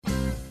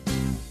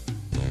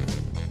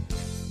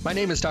My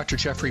name is Dr.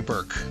 Jeffrey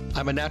Burke.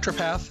 I'm a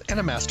naturopath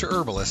and a master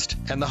herbalist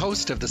and the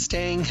host of the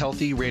Staying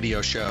Healthy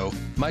radio show.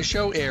 My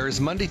show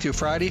airs Monday through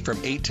Friday from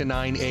 8 to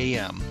 9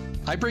 a.m.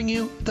 I bring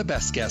you the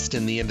best guest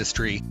in the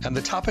industry and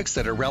the topics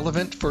that are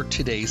relevant for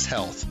today's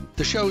health.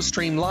 The shows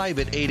stream live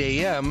at 8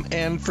 a.m.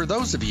 and for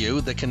those of you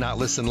that cannot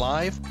listen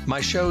live,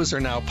 my shows are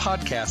now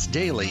podcast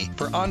daily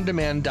for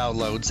on-demand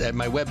downloads at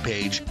my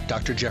webpage,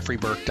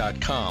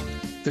 drjeffreyburke.com.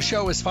 The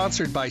show is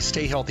sponsored by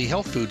Stay Healthy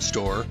Health Food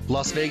Store,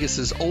 Las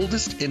Vegas's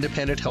oldest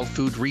independent health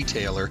food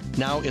retailer,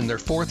 now in their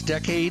fourth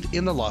decade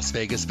in the Las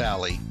Vegas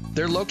Valley.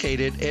 They're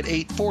located at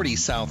 840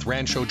 South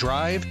Rancho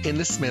Drive in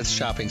the Smith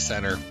Shopping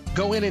Center.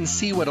 Go in and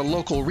see what a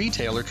local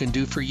retailer can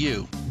do for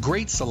you.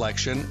 Great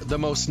selection, the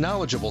most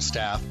knowledgeable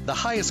staff, the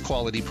highest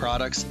quality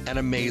products, and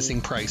amazing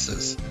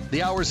prices.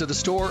 The hours of the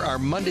store are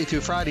Monday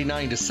through Friday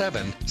 9 to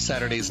 7,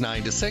 Saturdays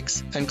 9 to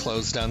 6, and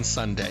closed on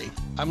Sunday.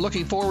 I'm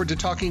looking forward to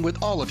talking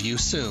with all of you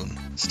soon.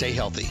 Stay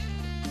healthy.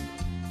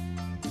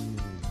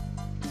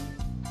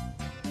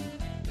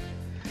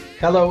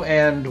 Hello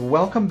and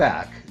welcome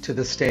back to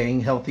the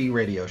Staying Healthy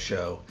radio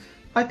show.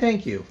 I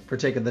thank you for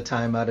taking the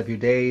time out of your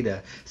day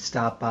to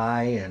stop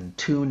by and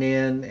tune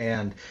in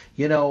and,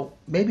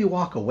 maybe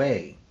walk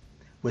away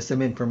with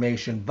some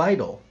information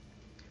vital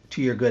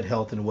to your good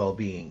health and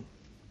well-being.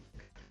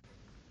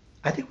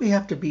 I think we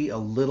have to be a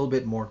little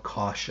bit more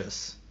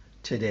cautious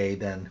today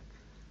than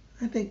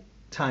I think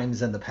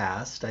times in the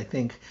past. I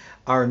think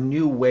our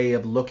new way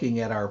of looking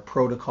at our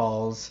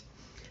protocols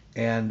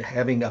and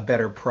having a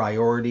better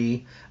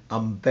priority, a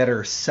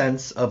better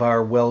sense of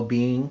our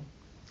well-being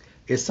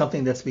is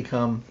something that's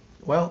become,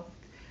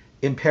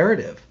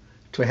 imperative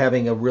to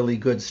having a really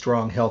good,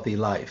 strong, healthy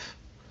life.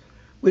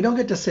 We don't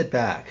get to sit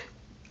back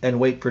and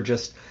wait for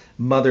just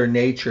Mother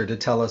Nature to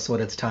tell us when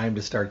it's time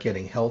to start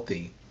getting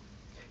healthy.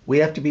 We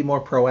have to be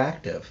more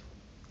proactive.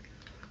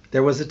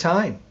 There was a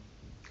time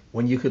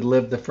when you could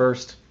live the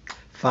first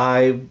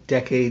 5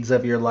 decades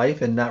of your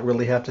life and not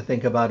really have to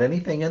think about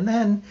anything. And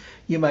then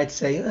you might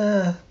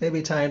say,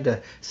 maybe time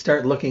to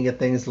start looking at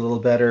things a little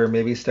better,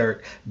 maybe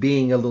start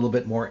being a little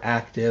bit more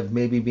active,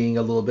 maybe being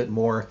a little bit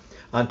more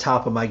on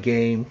top of my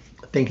game,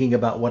 thinking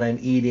about what I'm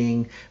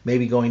eating,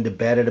 maybe going to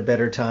bed at a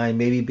better time,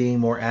 maybe being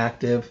more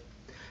active.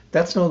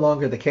 That's no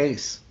longer the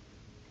case.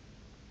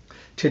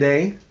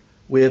 Today,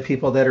 we have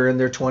people that are in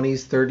their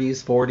 20s,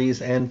 30s,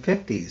 40s, and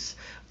 50s,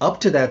 up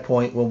to that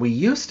point when we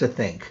used to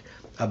think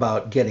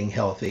about getting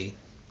healthy,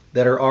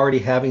 that are already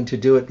having to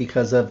do it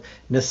because of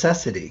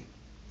necessity.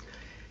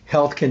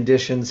 Health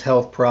conditions,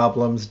 health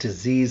problems,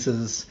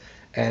 diseases,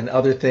 and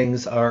other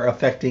things are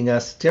affecting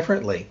us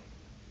differently.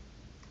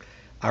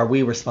 Are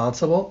we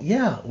responsible?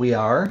 Yeah, we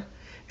are.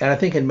 And I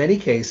think in many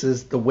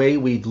cases, the way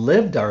we've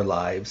lived our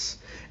lives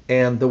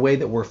and the way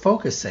that we're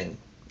focusing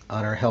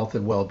on our health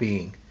and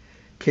well-being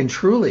can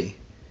truly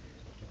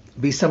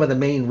be some of the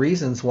main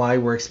reasons why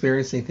we're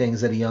experiencing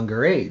things at a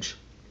younger age.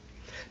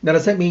 Now,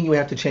 does that mean we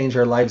have to change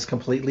our lives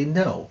completely?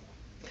 No.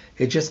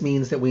 It just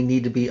means that we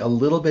need to be a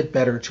little bit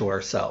better to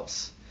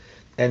ourselves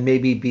and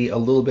maybe be a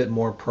little bit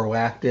more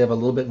proactive, a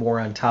little bit more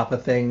on top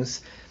of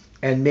things,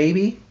 and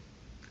maybe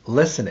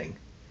listening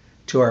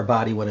to our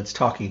body when it's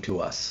talking to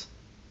us.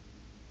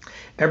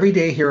 Every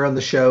day here on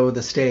the show,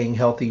 the Staying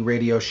Healthy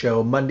radio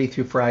show, Monday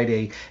through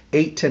Friday,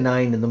 8 to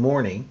 9 in the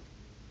morning,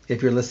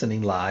 if you're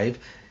listening live.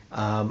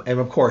 And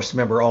of course,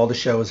 remember, all the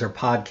shows are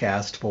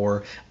podcast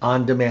for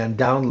on-demand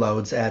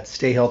downloads at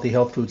Stay Healthy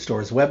Health Food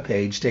Store's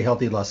webpage,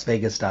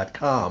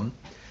 stayhealthylasvegas.com.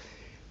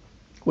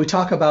 We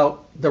talk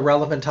about the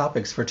relevant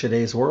topics for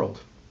today's world.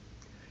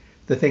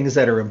 The things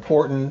that are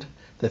important,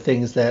 the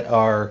things that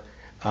are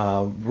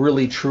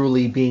really,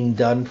 truly being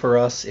done for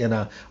us in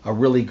a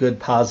really good,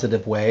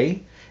 positive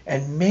way.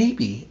 And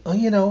maybe,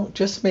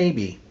 just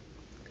maybe,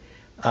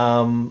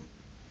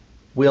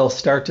 we'll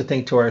start to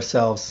think to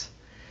ourselves,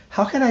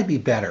 how can I be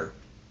better?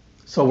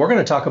 So we're going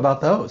to talk about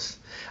those.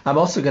 I'm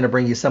also going to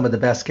bring you some of the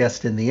best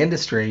guests in the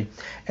industry,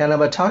 and I'm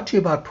going to talk to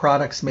you about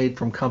products made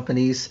from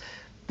companies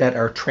that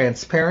are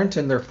transparent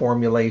in their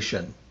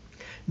formulation,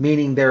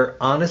 meaning they're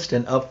honest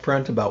and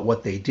upfront about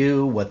what they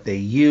do, what they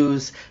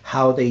use,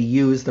 how they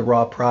use the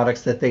raw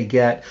products that they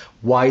get,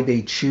 why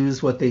they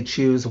choose what they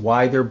choose,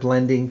 why they're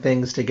blending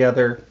things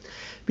together,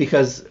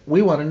 because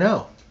we want to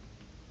know.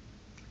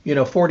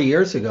 40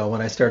 years ago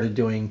when I started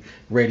doing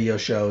radio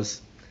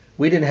shows,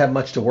 we didn't have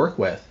much to work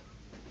with.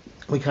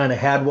 We kind of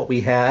had what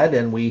we had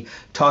and we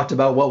talked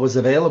about what was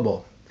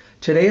available.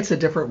 Today it's a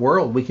different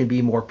world. We can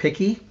be more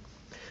picky.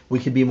 We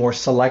can be more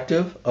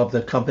selective of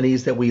the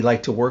companies that we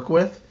like to work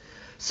with.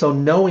 So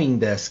knowing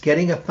this,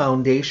 getting a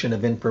foundation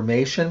of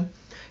information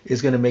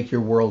is going to make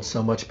your world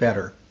so much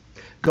better.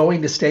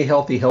 Going to Stay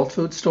Healthy Health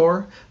Food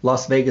Store,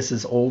 Las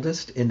Vegas's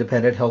oldest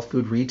independent health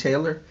food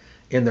retailer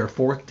in their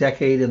 4th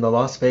decade in the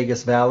Las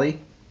Vegas Valley,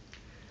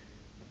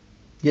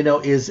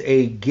 is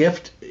a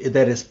gift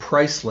that is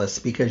priceless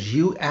because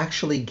you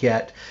actually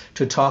get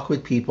to talk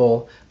with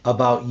people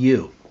about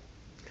you.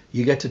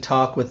 You get to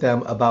talk with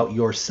them about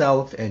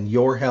yourself and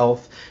your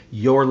health,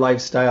 your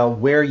lifestyle,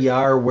 where you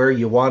are, where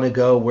you want to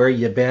go, where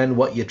you've been,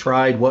 what you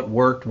tried, what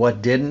worked,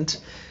 what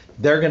didn't.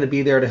 They're going to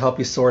be there to help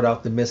you sort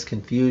out the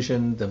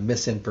misconfusion, the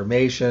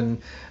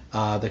misinformation,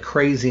 the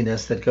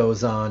craziness that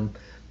goes on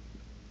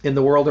in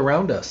the world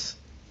around us.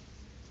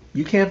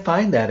 You can't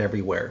find that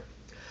everywhere.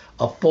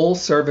 A full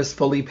service,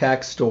 fully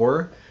packed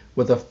store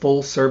with a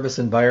full service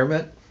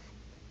environment,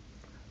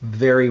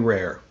 very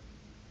rare.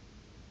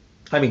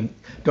 I mean,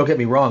 don't get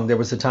me wrong, there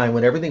was a time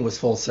when everything was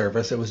full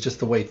service. It was just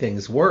the way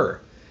things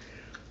were.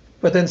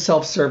 But then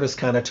self-service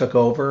kind of took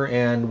over,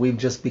 and we've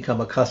just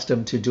become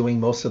accustomed to doing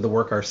most of the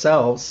work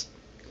ourselves.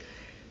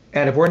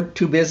 And if we're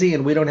too busy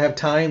and we don't have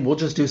time, we'll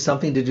just do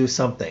something to do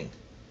something.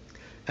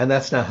 And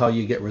that's not how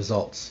you get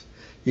results.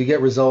 You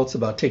get results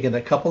about taking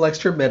a couple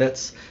extra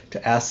minutes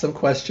to ask some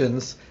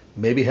questions,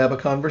 maybe have a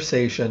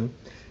conversation,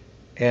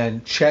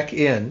 and check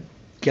in,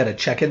 get a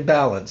check and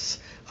balance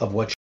of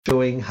what you're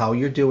doing, how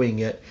you're doing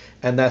it.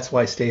 And that's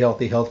why Stay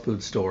Healthy Health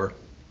Food Store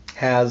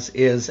has,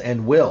 is,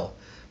 and will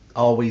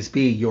always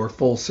be your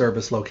full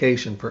service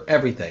location for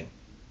everything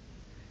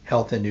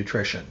health and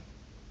nutrition.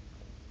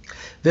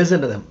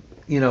 Visit them,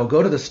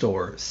 go to the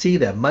store, see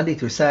them Monday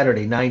through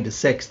Saturday, 9 to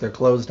 6. They're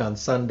closed on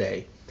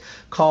Sunday.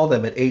 Call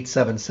them at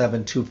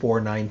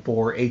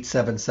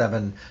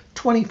 877-2494,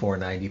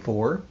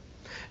 877-2494,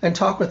 and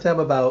talk with them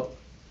about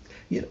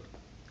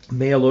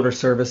mail order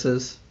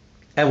services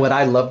and what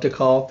I love to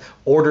call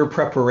order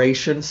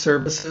preparation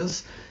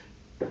services.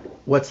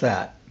 What's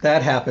that?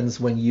 That happens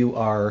when you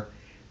are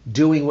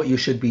doing what you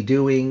should be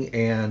doing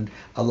and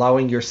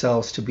allowing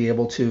yourselves to be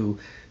able to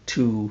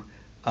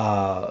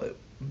have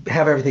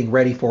everything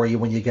ready for you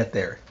when you get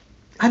there.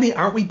 I mean,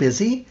 aren't we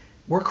busy?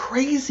 We're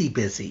crazy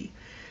busy.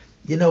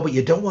 But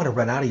you don't want to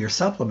run out of your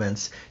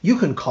supplements. You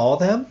can call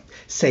them,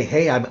 say,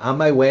 hey, I'm on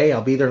my way.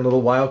 I'll be there in a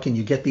little while. Can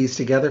you get these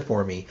together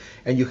for me?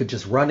 And you could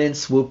just run in,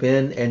 swoop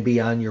in, and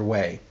be on your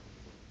way.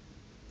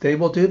 They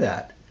will do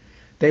that.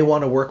 They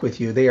want to work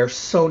with you. They are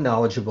so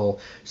knowledgeable,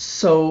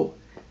 so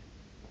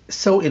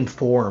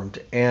informed,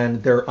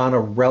 and they're on a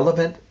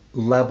relevant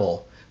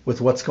level with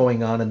what's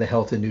going on in the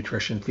health and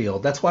nutrition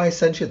field. That's why I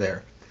sent you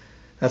there.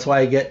 That's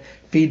why I get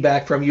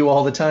feedback from you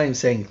all the time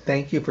saying,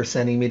 thank you for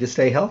sending me to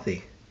Stay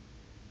Healthy.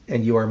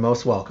 And you are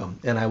most welcome,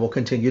 and I will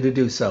continue to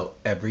do so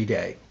every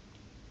day.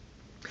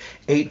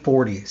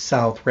 840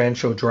 South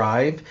Rancho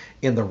Drive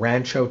in the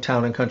Rancho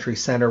Town and Country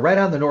Center, right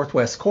on the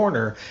northwest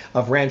corner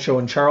of Rancho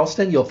and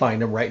Charleston. You'll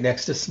find them right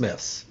next to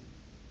Smith's.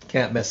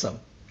 Can't miss them.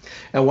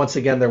 And once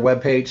again, their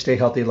webpage,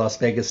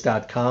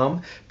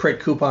 stayhealthylasvegas.com. Print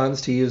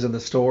coupons to use in the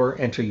store,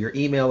 enter your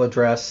email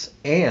address,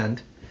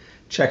 and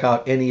check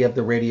out any of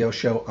the radio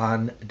show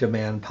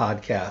on-demand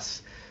podcasts.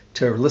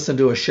 To listen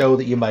to a show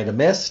that you might have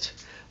missed,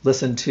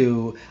 listen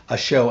to a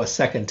show a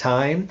second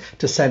time,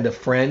 to send a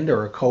friend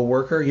or a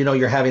coworker.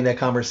 You're having that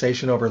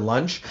conversation over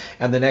lunch,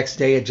 and the next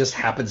day it just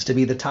happens to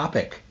be the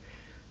topic.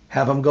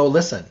 Have them go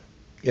listen.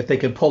 If they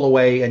can pull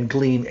away and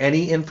glean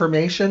any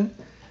information,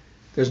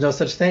 there's no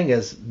such thing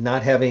as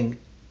not having,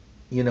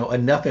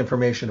 enough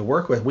information to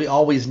work with. We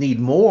always need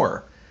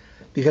more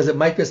because it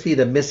might just be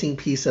the missing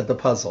piece of the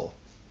puzzle.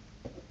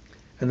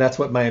 And that's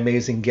what my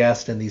amazing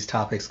guest and these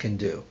topics can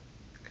do.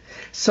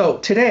 So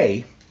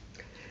today,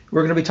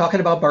 we're going to be talking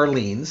about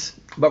Barleans,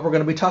 but we're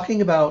going to be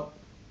talking about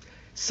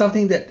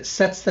something that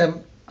sets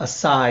them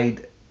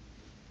aside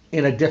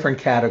in a different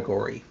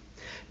category.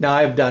 Now,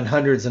 I've done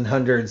hundreds and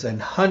hundreds and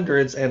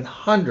hundreds and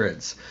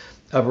hundreds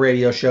of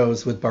radio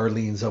shows with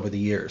Barleans over the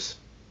years.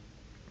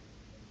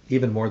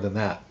 Even more than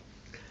that.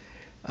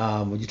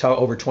 When you talk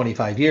over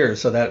 25 years,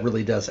 so that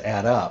really does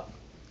add up.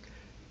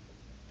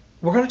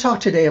 We're going to talk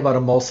today about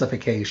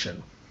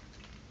emulsification.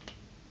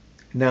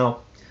 Now,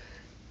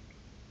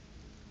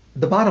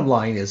 the bottom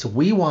line is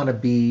we want to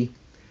be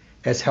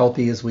as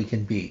healthy as we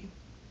can be.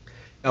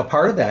 Now,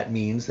 part of that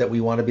means that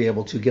we want to be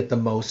able to get the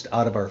most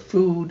out of our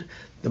food,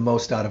 the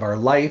most out of our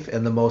life,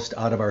 and the most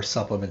out of our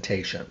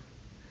supplementation.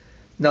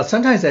 Now,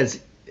 sometimes that's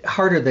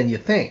harder than you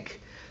think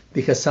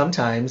because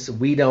sometimes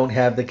we don't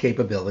have the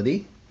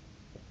capability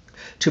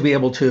to be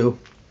able to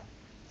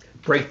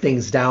break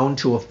things down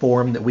to a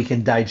form that we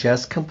can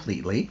digest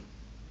completely.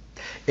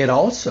 It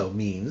also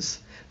means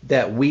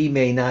that we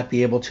may not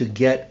be able to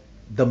get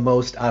the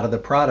most out of the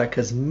product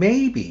because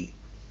maybe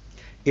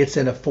it's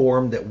in a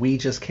form that we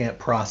just can't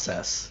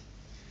process.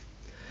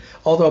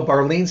 Although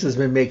Barleans has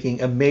been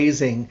making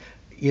amazing,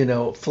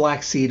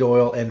 flaxseed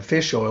oil and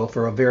fish oil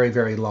for a very,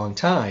 very long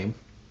time,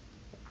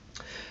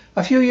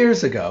 a few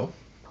years ago,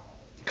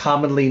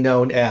 commonly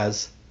known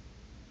as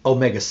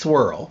Omega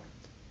Swirl,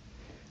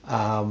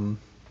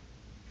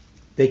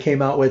 they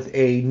came out with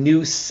a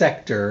new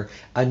sector,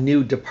 a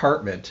new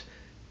department,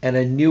 and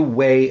a new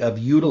way of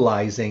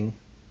utilizing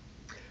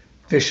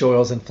fish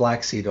oils and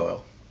flaxseed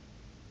oil.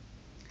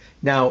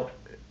 Now,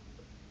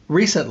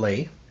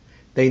 recently,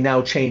 they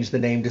now changed the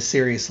name to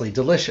Seriously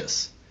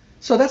Delicious.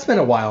 So that's been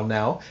a while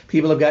now.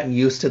 People have gotten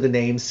used to the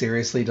name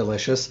Seriously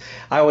Delicious.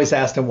 I always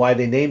asked them why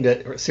they named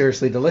it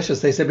Seriously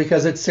Delicious. They said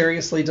because it's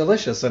seriously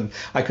delicious, and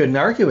I couldn't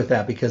argue with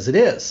that because it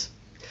is.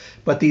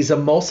 But these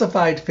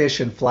emulsified fish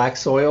and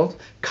flax oil,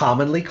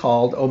 commonly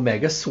called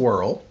Omega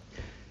Swirl,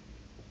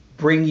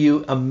 bring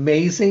you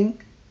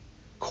amazing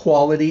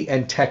quality,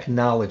 and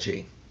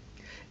technology.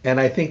 And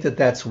I think that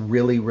that's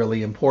really,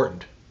 really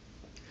important.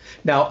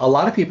 Now, a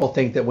lot of people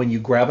think that when you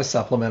grab a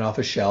supplement off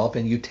a shelf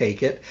and you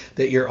take it,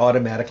 that you're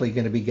automatically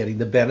going to be getting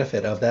the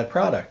benefit of that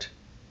product.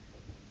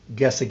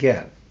 Guess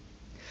again.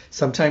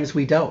 Sometimes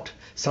we don't.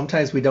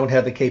 Sometimes we don't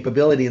have the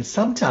capability, and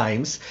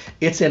sometimes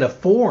it's in a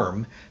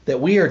form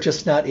that we are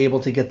just not able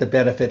to get the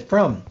benefit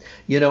from.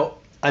 You know,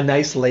 a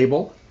nice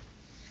label,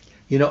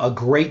 you know, a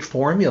great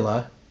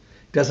formula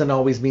doesn't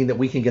always mean that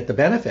we can get the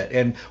benefit.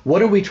 And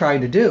what are we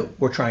trying to do?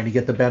 We're trying to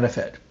get the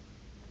benefit.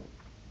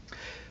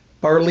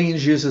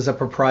 Barleans uses a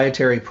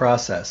proprietary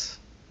process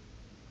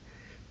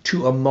to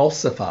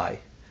emulsify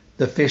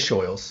the fish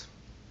oils,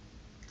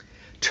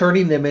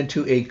 turning them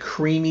into a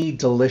creamy,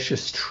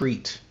 delicious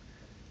treat.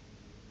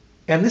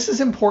 And this is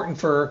important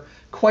for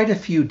quite a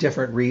few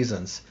different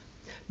reasons.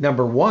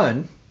 Number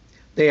one,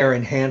 they are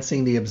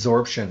enhancing the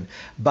absorption.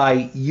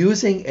 By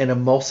using an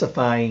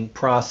emulsifying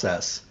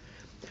process,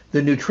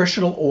 the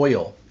nutritional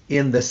oil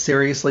in the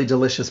Seriously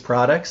Delicious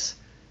products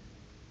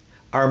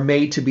are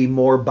made to be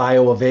more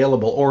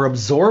bioavailable or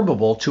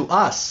absorbable to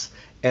us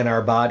and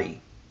our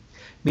body,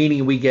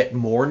 meaning we get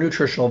more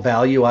nutritional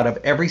value out of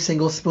every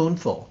single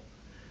spoonful.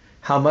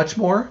 How much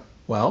more?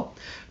 Well,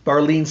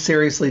 Barlean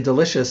Seriously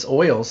Delicious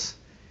oils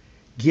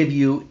give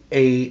you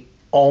a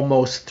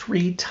almost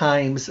 3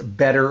 times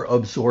better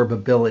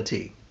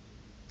absorbability.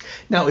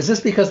 Now, is this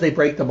because they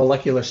break the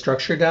molecular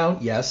structure down?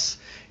 Yes.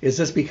 Is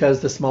this because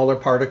the smaller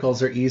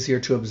particles are easier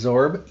to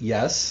absorb?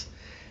 Yes.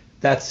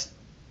 That's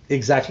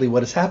exactly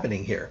what is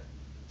happening here.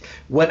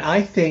 When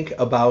I think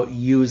about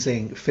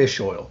using fish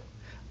oil,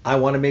 I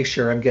want to make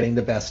sure I'm getting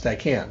the best I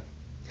can.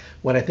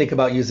 When I think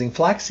about using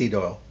flaxseed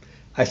oil,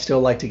 I still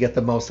like to get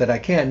the most that I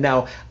can.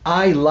 Now,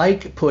 I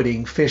like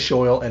putting fish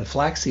oil and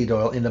flaxseed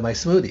oil into my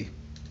smoothie.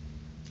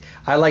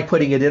 I like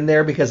putting it in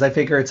there because I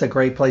figure it's a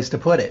great place to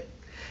put it,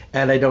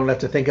 and I don't have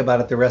to think about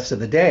it the rest of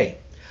the day.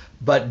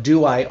 But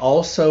do I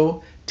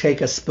also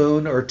take a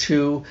spoon or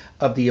two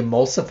of the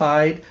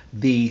emulsified,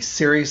 the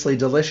Seriously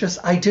Delicious?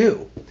 I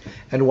do.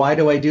 And why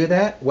do I do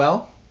that?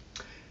 Well,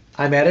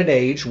 I'm at an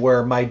age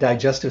where my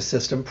digestive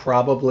system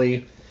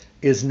probably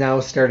is now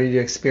starting to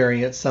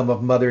experience some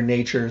of Mother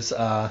Nature's,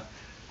 I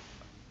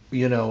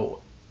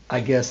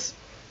guess,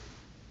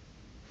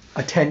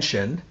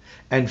 attention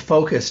and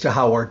focus to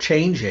how we're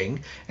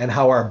changing and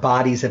how our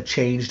bodies have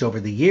changed over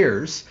the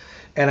years.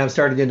 And I'm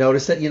starting to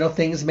notice that,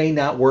 things may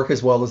not work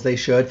as well as they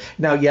should.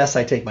 Now, yes,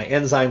 I take my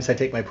enzymes, I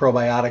take my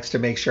probiotics to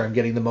make sure I'm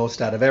getting the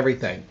most out of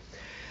everything.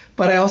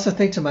 But I also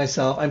think to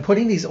myself, I'm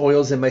putting these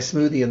oils in my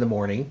smoothie in the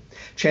morning.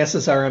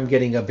 Chances are I'm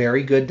getting a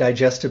very good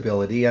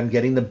digestibility. I'm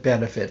getting the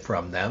benefit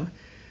from them.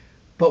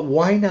 But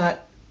why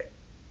not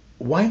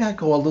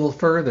go a little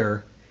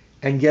further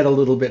and get a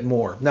little bit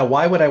more? Now,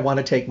 why would I want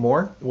to take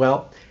more?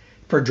 Well,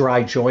 for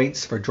dry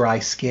joints, for dry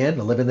skin,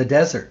 I live in the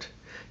desert.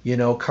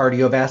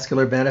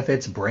 Cardiovascular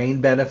benefits,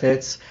 brain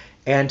benefits,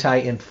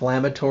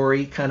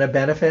 anti-inflammatory kind of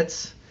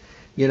benefits.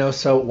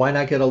 So why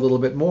not get a little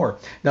bit more?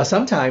 Now,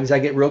 sometimes I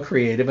get real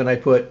creative and I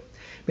put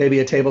maybe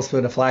a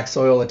tablespoon of flax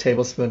oil, a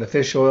tablespoon of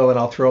fish oil, and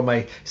I'll throw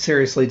my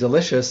Seriously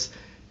Delicious,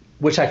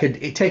 which I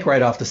could take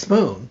right off the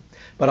spoon,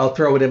 but I'll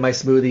throw it in my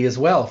smoothie as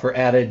well for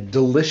added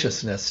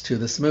deliciousness to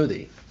the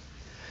smoothie.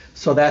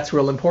 So that's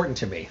real important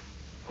to me.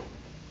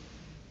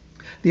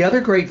 The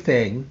other great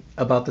thing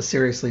about the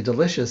Seriously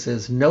Delicious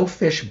is no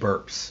fish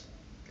burps.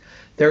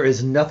 There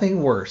is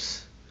nothing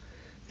worse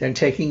than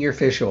taking your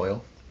fish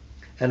oil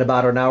and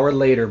about an hour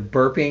later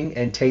burping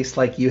and taste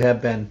like you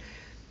have been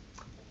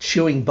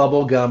chewing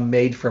bubble gum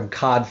made from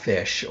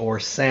codfish or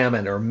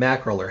salmon or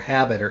mackerel or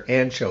habit or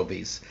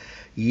anchovies.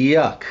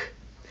 Yuck.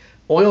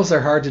 Oils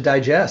are hard to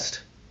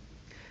digest.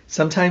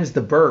 Sometimes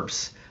the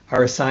burps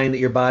are a sign that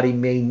your body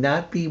may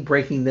not be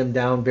breaking them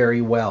down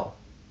very well.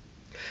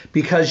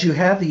 Because you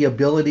have the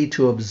ability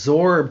to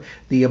absorb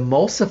the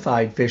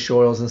emulsified fish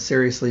oils and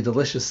Seriously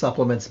Delicious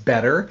supplements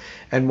better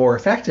and more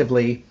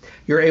effectively,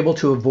 you're able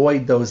to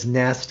avoid those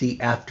nasty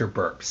after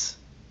burps.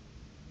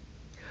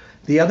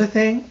 The other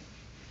thing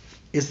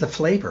is the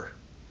flavor.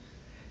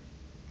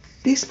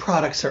 These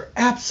products are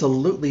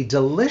absolutely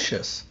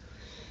delicious.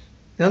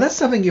 Now, that's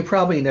something you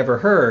probably never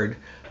heard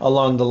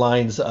along the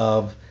lines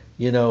of,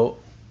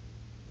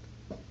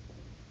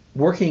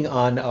 working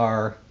on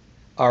our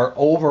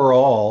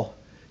overall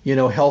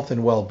health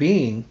and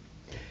well-being.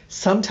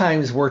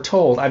 Sometimes we're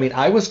told,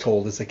 I was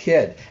told as a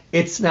kid,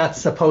 it's not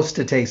supposed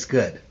to taste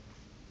good.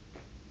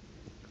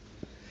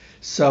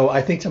 So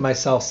I think to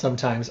myself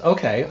sometimes,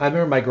 okay, I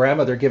remember my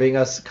grandmother giving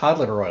us cod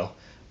liver oil.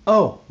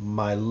 Oh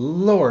my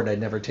Lord, I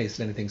never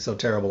tasted anything so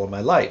terrible in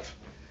my life.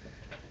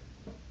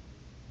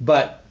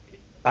 But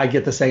I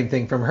get the same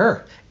thing from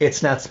her.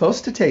 It's not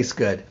supposed to taste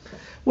good.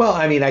 Well,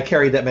 I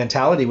carried that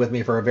mentality with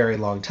me for a very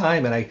long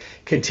time, and I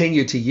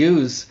continue to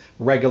use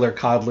regular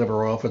cod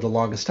liver oil for the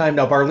longest time.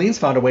 Now, Barlean's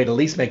found a way to at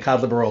least make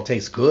cod liver oil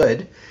taste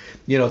good.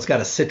 It's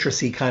got a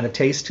citrusy kind of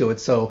taste to it,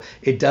 so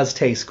it does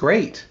taste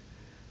great.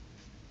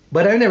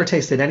 But I've never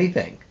tasted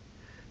anything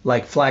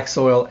like flax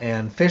oil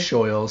and fish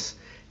oils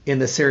in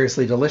the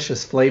Seriously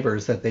Delicious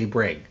flavors that they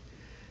bring.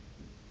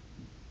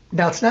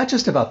 Now, it's not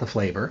just about the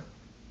flavor,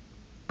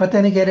 but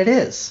then again, it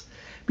is.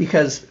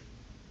 Because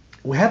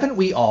haven't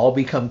we all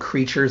become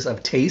creatures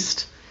of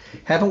taste?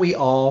 Haven't we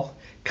all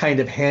kind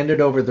of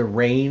handed over the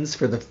reins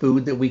for the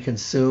food that we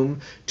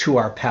consume to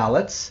our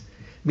palates?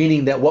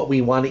 Meaning that what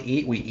we want to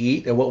eat, we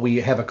eat, and what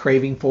we have a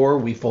craving for,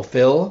 we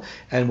fulfill,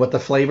 and what the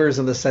flavors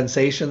and the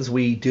sensations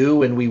we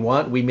do and we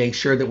want, we make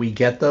sure that we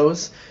get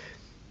those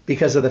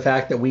because of the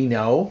fact that we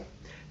know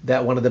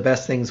that one of the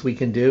best things we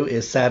can do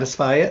is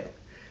satisfy it.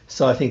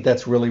 So I think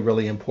that's really,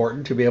 really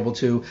important to be able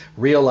to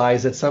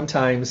realize that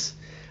sometimes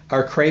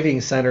our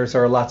craving centers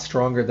are a lot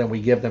stronger than we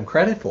give them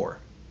credit for.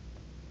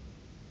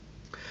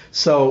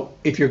 So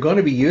if you're going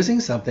to be using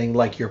something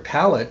like your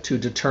palate to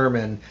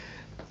determine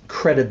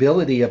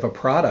credibility of a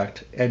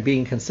product and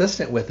being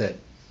consistent with it,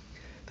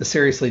 the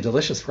Seriously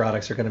Delicious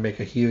products are going to make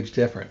a huge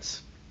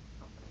difference.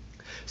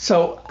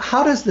 So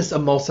how does this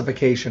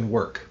emulsification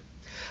work?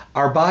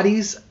 Our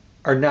bodies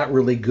are not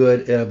really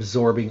good at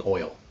absorbing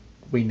oil.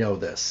 We know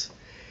this.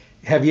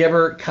 Have you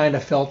ever kind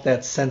of felt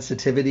that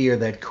sensitivity or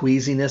that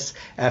queasiness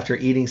after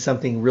eating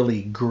something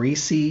really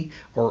greasy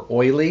or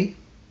oily?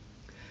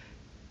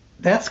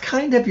 That's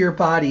kind of your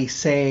body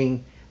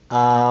saying,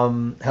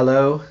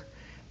 hello,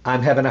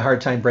 I'm having a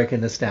hard time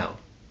breaking this down.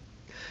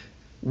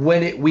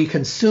 When we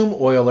consume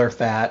oil or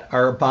fat,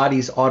 our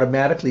bodies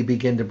automatically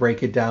begin to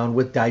break it down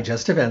with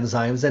digestive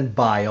enzymes and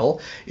bile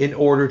in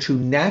order to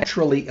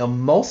naturally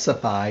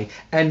emulsify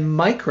and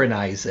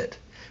micronize it,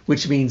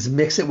 which means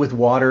mix it with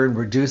water and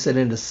reduce it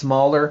into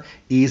smaller,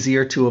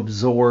 easier to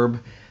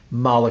absorb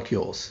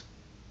molecules.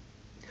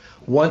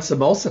 Once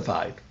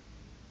emulsified,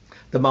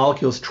 the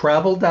molecules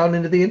travel down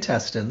into the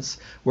intestines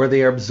where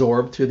they are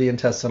absorbed through the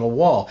intestinal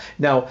wall.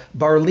 Now,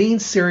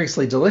 Barlean's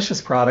Seriously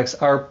Delicious products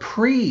are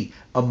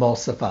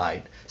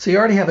pre-emulsified. So you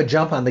already have a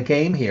jump on the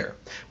game here,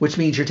 which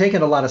means you're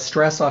taking a lot of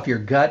stress off your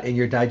gut and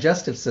your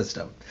digestive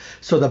system.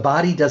 So the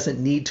body doesn't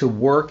need to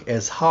work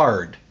as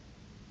hard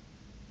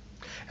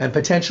and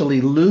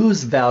potentially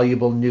lose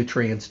valuable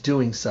nutrients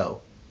doing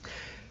so.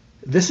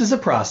 This is a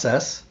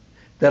process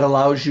that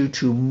allows you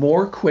to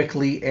more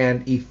quickly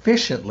and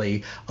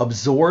efficiently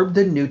absorb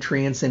the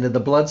nutrients into the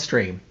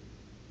bloodstream.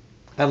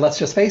 And let's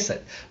just face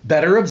it,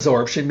 better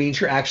absorption means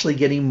you're actually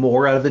getting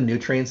more out of the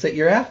nutrients that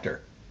you're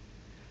after.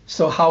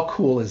 So how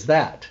cool is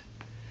that?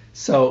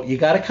 So you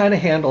got to kind of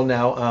handle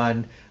now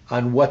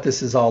on what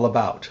this is all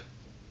about.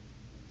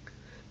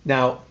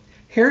 Now,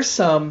 here's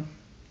some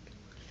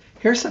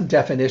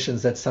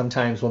definitions that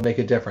sometimes will make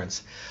a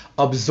difference.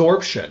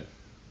 Absorption.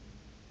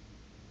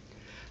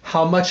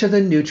 How much of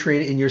the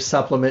nutrient in your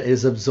supplement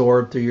is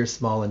absorbed through your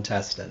small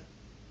intestine?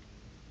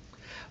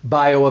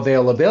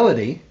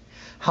 Bioavailability.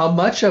 How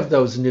much of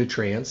those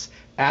nutrients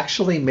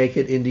actually make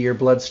it into your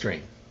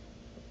bloodstream?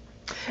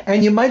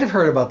 And you might have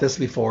heard about this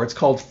before. It's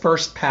called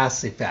first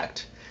pass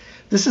effect.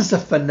 This is a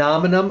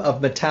phenomenon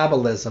of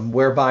metabolism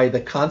whereby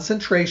the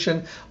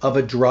concentration of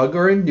a drug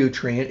or a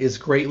nutrient is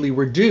greatly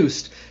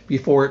reduced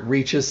before it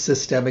reaches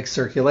systemic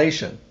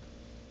circulation.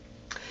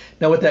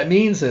 Now what that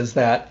means is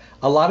that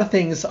a lot of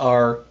things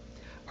are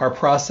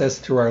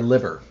processed through our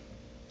liver.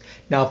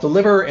 Now if the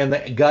liver and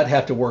the gut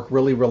have to work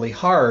really, really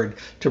hard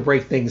to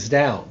break things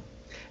down,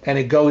 and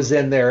it goes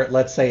in there,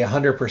 let's say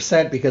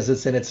 100% because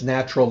it's in its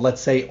natural,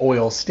 let's say,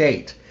 oil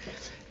state,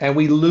 and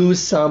we lose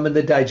some in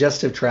the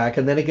digestive tract,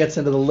 and then it gets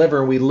into the liver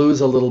and we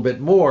lose a little bit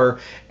more,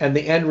 and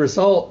the end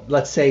result,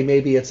 let's say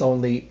maybe it's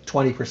only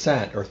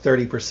 20% or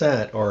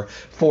 30% or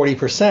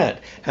 40%.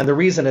 And the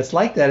reason it's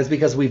like that is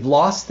because we've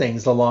lost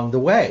things along the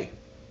way.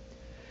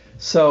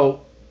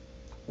 So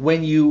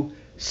when you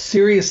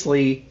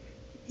seriously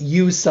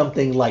use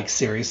something like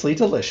Seriously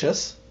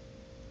Delicious,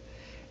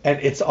 and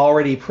it's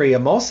already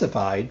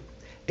pre-emulsified,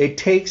 it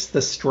takes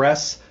the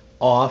stress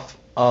off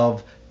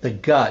of the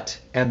gut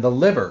and the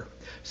liver.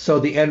 So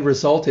the end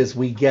result is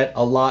we get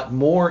a lot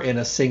more in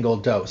a single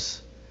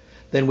dose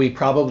than we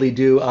probably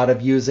do out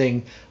of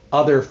using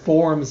other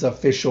forms of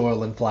fish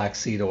oil and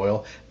flaxseed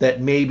oil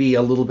that may be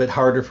a little bit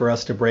harder for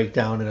us to break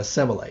down and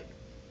assimilate.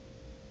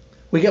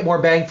 We get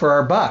more bang for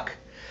our buck.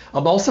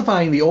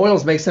 Emulsifying the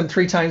oils makes them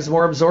 3 times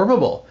more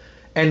absorbable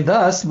and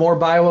thus more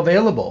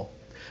bioavailable.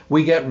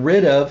 We get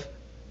rid of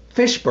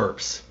fish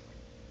burps.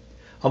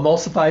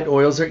 Emulsified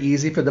oils are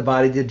easy for the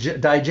body to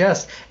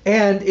digest,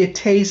 and it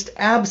tastes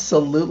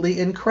absolutely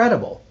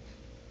incredible.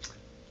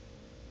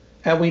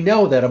 And we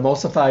know that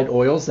emulsified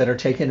oils that are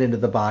taken into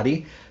the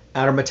body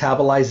are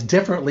metabolized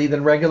differently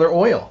than regular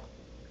oil.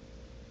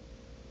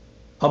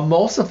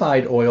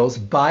 Emulsified oils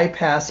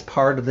bypass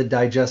part of the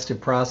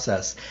digestive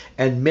process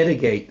and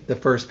mitigate the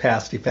first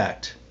pass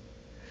effect,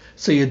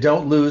 so you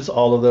don't lose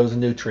all of those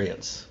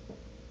nutrients.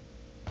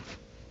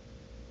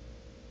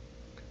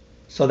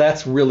 So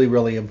that's really,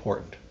 really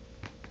important.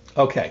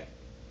 Okay,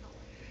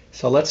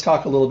 so let's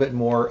talk a little bit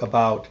more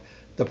about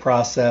the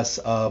process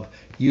of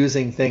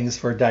using things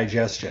for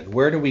digestion.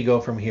 Where do we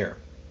go from here?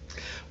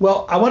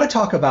 Well, I want to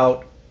talk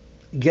about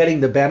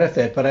getting the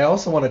benefit, but I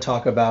also want to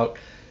talk about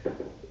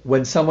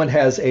when someone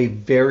has a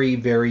very,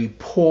 very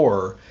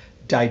poor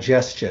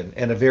digestion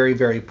and a very,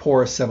 very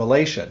poor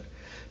assimilation.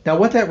 Now,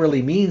 what that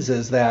really means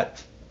is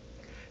that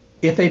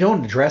if they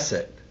don't address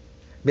it,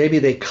 maybe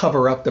they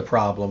cover up the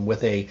problem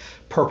with a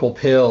purple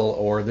pill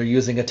or they're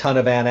using a ton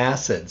of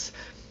antacids.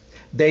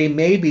 They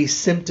may be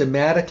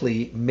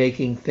symptomatically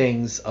making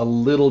things a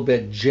little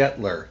bit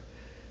gentler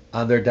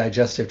on their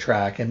digestive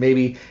tract and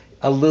maybe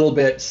a little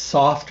bit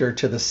softer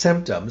to the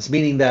symptoms,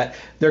 meaning that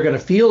they're going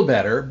to feel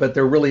better, but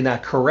they're really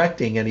not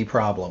correcting any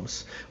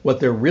problems. What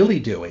they're really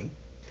doing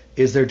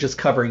is they're just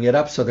covering it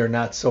up so they're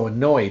not so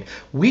annoyed.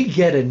 We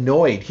get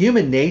annoyed.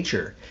 Human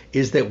nature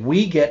is that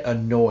we get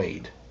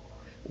annoyed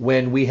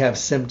when we have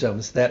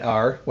symptoms that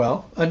are,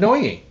 well,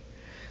 annoying.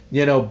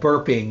 You know,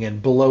 burping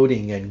and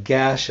bloating and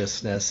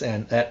gaseousness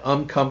and that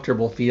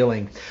uncomfortable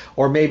feeling,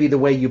 or maybe the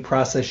way you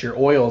process your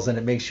oils and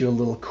it makes you a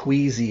little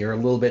queasy or a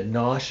little bit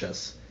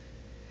nauseous.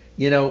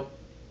 You know,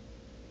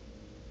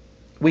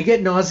 we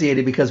get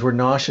nauseated because we're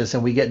nauseous,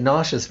 and we get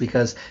nauseous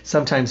because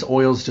sometimes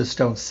oils just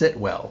don't sit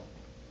well.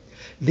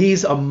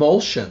 These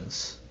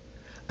emulsions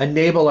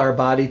enable our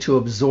body to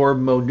absorb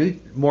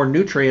more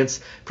nutrients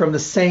from the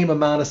same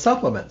amount of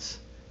supplements.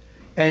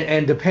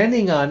 And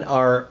depending on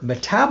our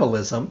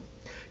metabolism,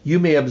 you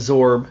may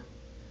absorb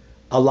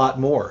a lot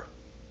more.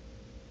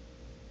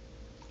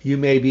 You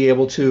may be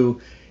able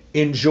to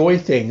enjoy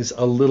things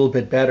a little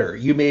bit better.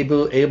 You may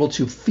be able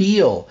to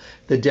feel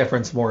the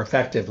difference more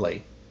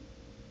effectively.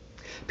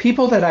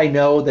 People that I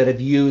know that have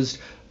used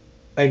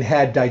and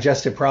had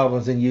digestive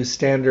problems and used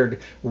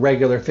standard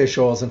regular fish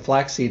oils and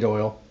flaxseed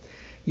oil,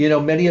 you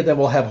know, many of them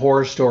will have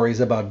horror stories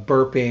about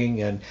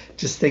burping and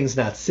just things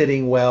not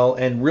sitting well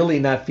and really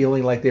not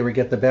feeling like they would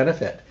get the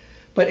benefit.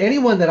 But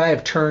anyone that I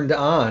have turned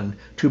on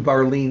to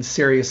Barlean's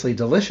Seriously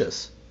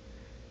Delicious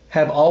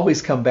have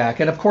always come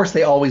back. And of course,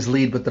 they always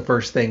lead with the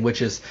first thing,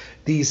 which is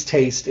these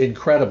taste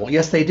incredible.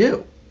 Yes, they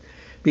do.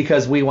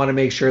 Because we want to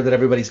make sure that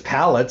everybody's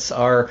palates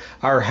are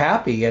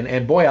happy.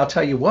 And boy, I'll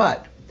tell you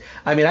what.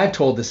 I mean, I've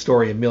told this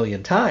story a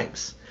million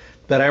times.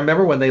 But I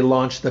remember when they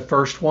launched the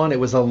first one, it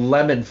was a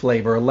lemon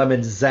flavor, a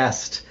lemon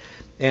zest.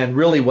 And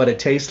really what it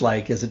tastes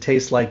like is it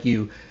tastes like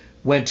you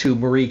went to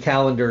Marie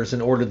Callender's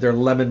and ordered their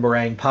lemon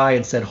meringue pie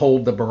and said,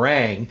 hold the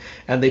meringue.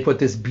 And they put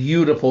this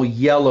beautiful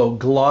yellow,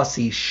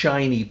 glossy,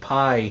 shiny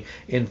pie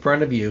in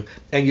front of you.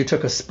 And you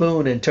took a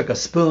spoon and took a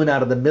spoon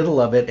out of the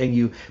middle of it and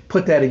you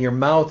put that in your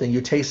mouth and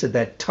you tasted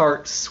that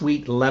tart,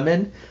 sweet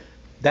lemon.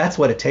 That's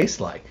what it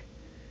tastes like.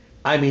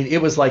 I mean,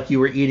 it was like you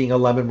were eating a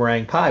lemon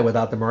meringue pie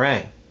without the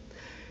meringue.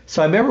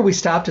 So I remember we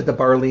stopped at the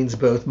Barlean's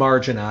booth,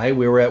 Marge and I.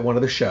 We were at one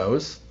of the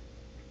shows.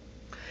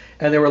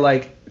 And they were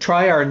like,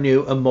 try our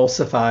new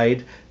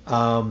emulsified,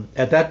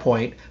 at that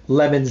point,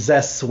 lemon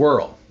zest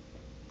swirl.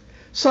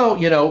 So,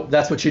 you know,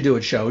 that's what you do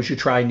at shows. You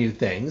try new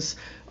things.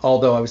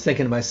 Although I was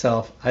thinking to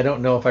myself, I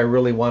don't know if I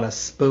really want a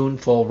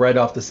spoonful right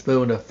off the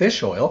spoon of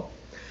fish oil.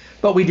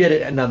 But we did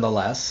it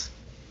nonetheless.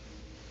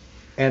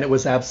 And it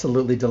was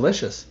absolutely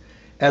delicious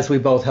as we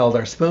both held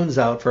our spoons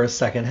out for a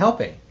second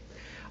helping.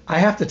 I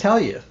have to tell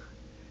you,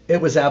 it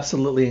was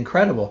absolutely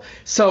incredible.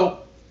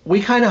 So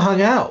we kind of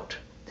hung out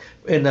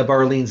in the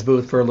Barlean's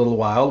booth for a little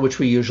while, which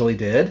we usually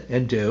did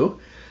and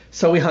do.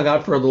 So we hung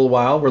out for a little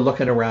while. We're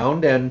looking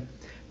around, and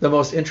the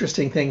most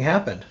interesting thing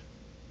happened.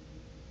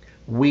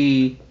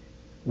 We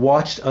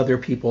watched other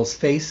people's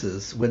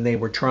faces when they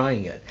were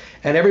trying it.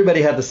 And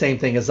everybody had the same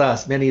thing as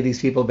us. Many of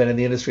these people have been in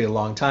the industry a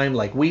long time,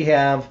 like we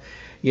have,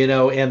 you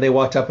know, and they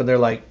walked up and they're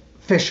like,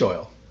 fish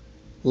oil,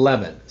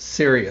 lemon,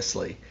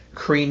 seriously,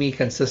 creamy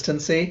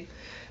consistency.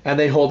 And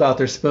they hold out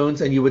their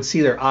spoons and you would see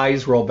their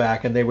eyes roll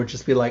back and they would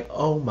just be like,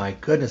 oh my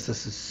goodness,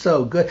 this is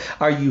so good.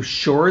 Are you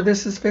sure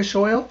this is fish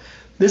oil?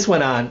 This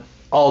went on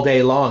all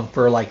day long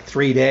for like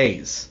 3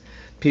 days.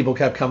 People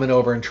kept coming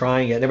over and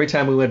trying it. And every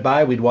time we went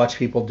by, we'd watch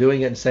people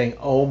doing it and saying,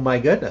 oh my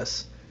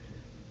goodness.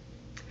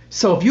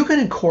 So if you can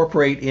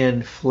incorporate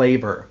in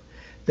flavor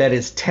that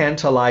is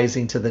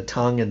tantalizing to the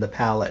tongue and the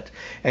palate,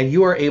 and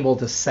you are able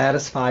to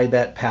satisfy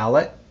that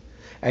palate,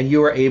 and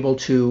you are able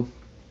to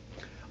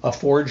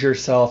afford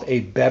yourself a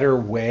better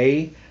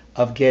way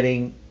of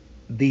getting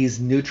these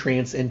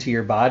nutrients into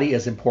your body,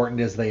 as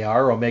important as they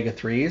are,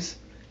 omega-3s,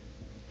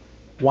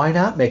 why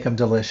not make them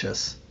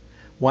delicious?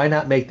 Why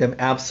not make them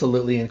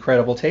absolutely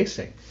incredible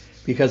tasting?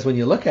 Because when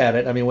you look at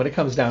it, I mean, when it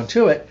comes down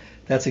to it,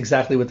 that's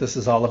exactly what this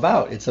is all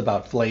about. It's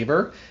about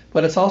flavor,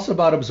 but it's also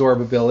about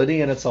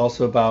absorbability, and it's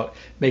also about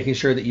making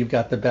sure that you've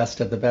got the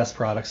best of the best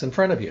products in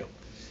front of you.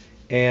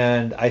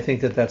 And I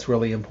think that that's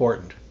really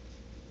important.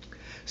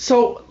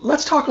 So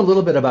let's talk a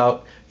little bit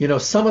about, you know,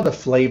 some of the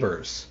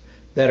flavors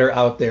that are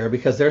out there,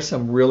 because there's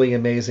some really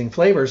amazing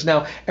flavors.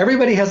 Now,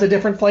 everybody has a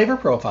different flavor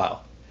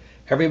profile.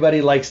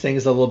 Everybody likes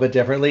things a little bit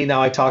differently.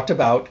 Now, I talked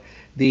about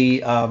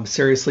the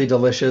Seriously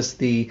Delicious,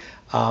 the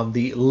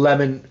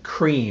lemon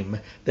cream,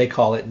 they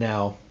call it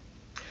now.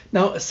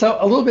 Now, so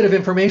a little bit of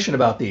information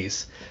about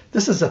these.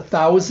 This is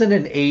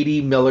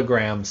 1,080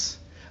 milligrams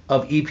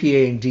of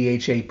EPA and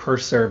DHA per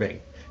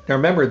serving. Now,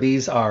 remember,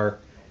 these are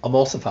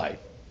emulsified.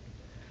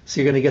 So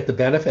you're going to get the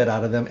benefit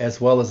out of them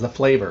as well as the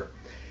flavor.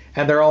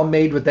 And they're all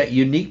made with that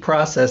unique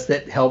process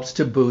that helps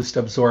to boost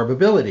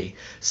absorbability.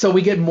 So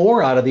we get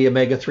more out of the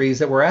omega-3s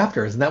that we're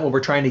after. Isn't that what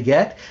we're trying to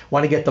get?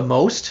 Want to get the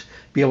most?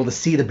 Be able to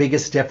see the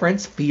biggest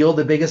difference, feel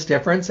the biggest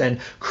difference, and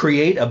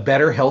create a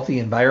better, healthy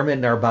environment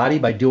in our body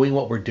by doing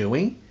what we're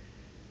doing?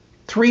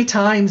 3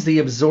 times the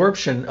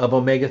absorption of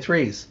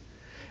omega-3s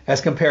as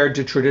compared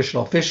to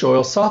traditional fish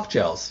oil soft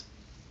gels.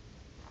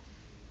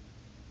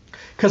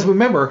 Because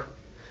remember,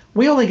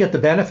 we only get the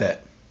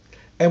benefit,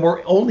 and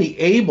we're only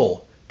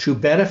able to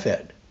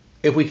benefit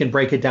if we can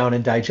break it down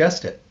and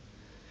digest it.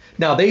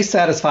 Now, they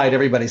satisfied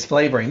everybody's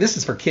flavoring. This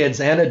is for kids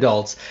and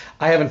adults.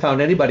 I haven't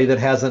found anybody that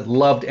hasn't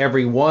loved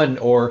every one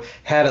or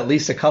had at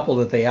least a couple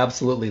that they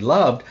absolutely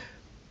loved.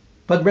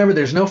 But remember,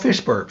 there's no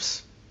fish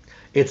burps.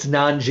 It's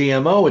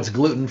non-GMO, it's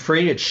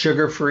gluten-free, it's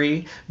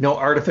sugar-free, no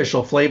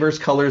artificial flavors,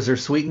 colors, or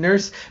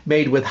sweeteners,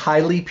 made with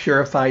highly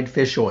purified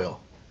fish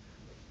oil.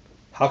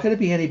 How could it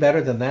be any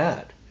better than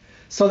that?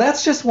 So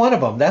that's just one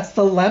of them. That's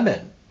the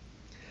lemon.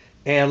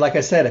 And like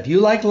I said, if you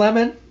like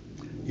lemon,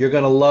 you're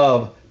going to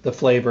love the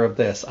flavor of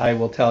this, I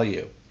will tell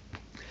you.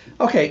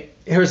 Okay,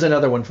 here's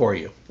another one for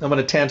you. I'm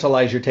going to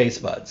tantalize your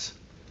taste buds.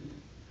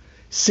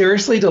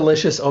 Seriously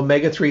delicious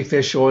omega-3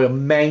 fish oil,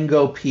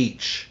 mango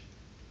peach.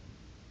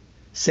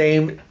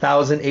 Same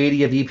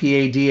 1,080 of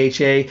EPA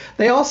DHA.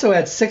 They also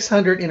add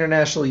 600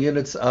 international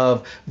units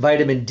of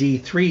vitamin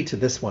D3 to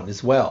this one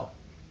as well.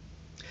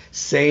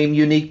 Same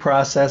unique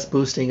process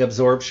boosting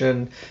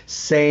absorption,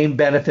 same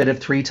benefit of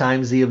 3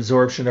 times the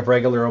absorption of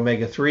regular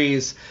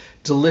omega-3s,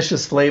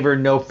 delicious flavor,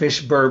 no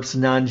fish burps,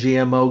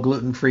 non-GMO,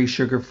 gluten-free,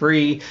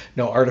 sugar-free,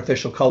 no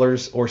artificial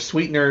colors or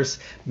sweeteners,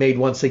 made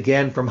once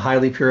again from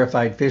highly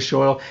purified fish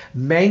oil.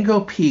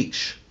 Mango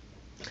peach.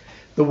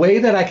 The way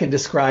that I can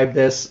describe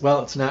this,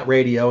 well, it's not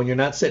radio and you're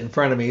not sitting in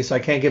front of me, so I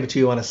can't give it to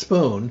you on a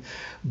spoon,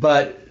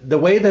 but the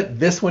way that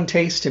this one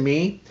tastes to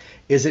me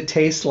is it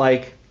tastes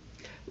like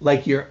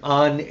you're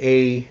on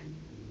the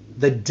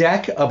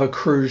deck of a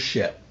cruise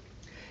ship.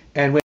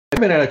 And when I've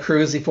been on a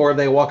cruise before,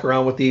 they walk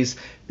around with these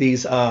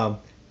kind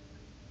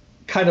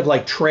of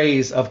like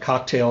trays of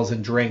cocktails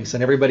and drinks,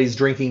 and everybody's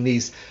drinking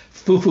these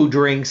foo-foo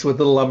drinks with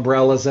little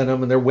umbrellas in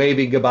them, and they're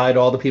waving goodbye to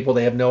all the people.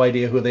 They have no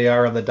idea who they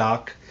are on the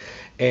dock.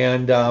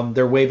 And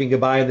they're waving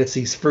goodbye, and it's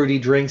these fruity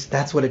drinks.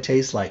 That's what it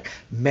tastes like.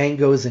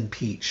 Mangoes and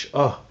peach.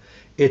 Oh,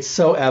 it's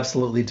so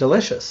absolutely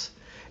delicious.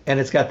 And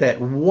it's got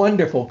that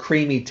wonderful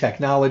creamy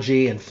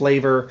technology and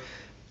flavor,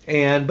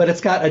 but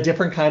it's got a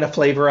different kind of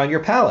flavor on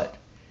your palate.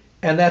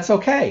 And that's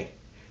okay,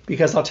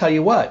 because I'll tell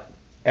you what,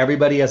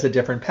 everybody has a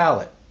different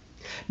palate.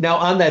 Now,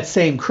 on that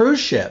same cruise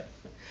ship,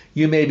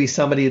 you may be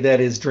somebody that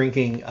is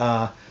drinking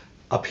a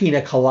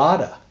pina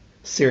colada.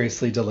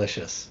 Seriously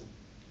delicious.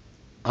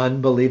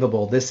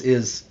 Unbelievable. This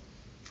is...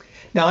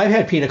 Now, I've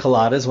had pina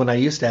coladas when I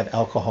used to have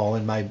alcohol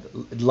in my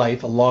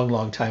life a long,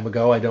 long time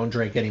ago. I don't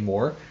drink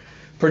anymore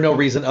for no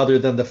reason other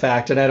than the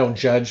fact, and I don't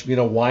judge,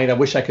 wine. I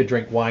wish I could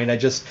drink wine. I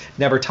just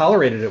never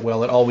tolerated it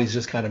well. It always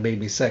just kind of made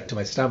me sick to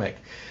my stomach.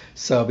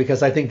 So,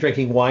 because I think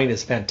drinking wine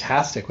is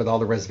fantastic with all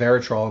the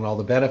resveratrol and all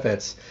the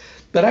benefits.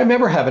 But I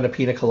remember having a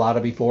pina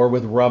colada before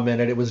with rum in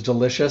it. It was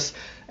delicious.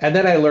 And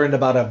then I learned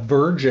about a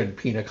virgin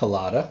pina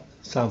colada.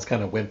 Sounds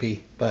kind of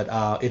wimpy, but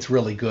it's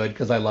really good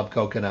because I love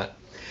coconut.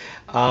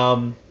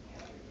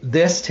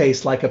 This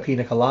tastes like a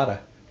pina colada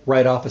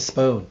right off a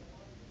spoon.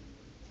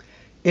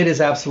 It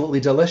is absolutely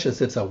delicious.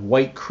 It's a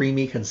white,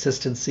 creamy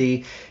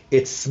consistency.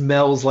 It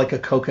smells like a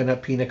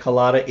coconut pina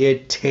colada.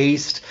 It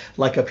tastes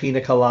like a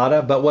pina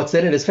colada, but what's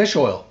in it is fish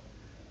oil.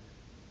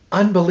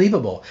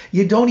 Unbelievable.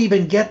 You don't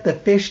even get the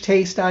fish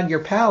taste on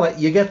your palate.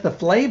 You get the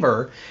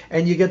flavor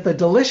and you get the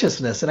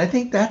deliciousness. And I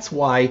think that's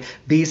why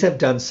these have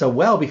done so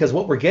well, because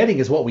what we're getting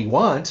is what we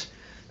want,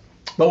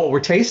 but what we're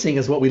tasting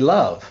is what we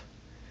love.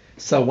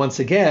 So once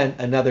again,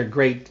 another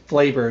great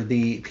flavor,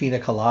 the pina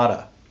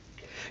colada.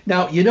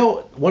 Now,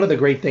 one of the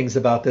great things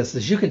about this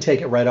is you can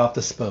take it right off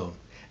the spoon.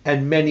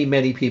 And many,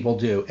 many people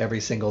do every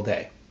single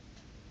day.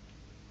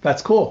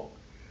 That's cool.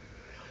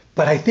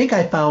 But I think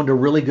I found a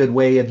really good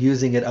way of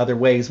using it other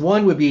ways.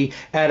 One would be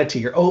add it to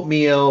your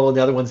oatmeal, and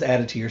the other one's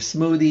add it to your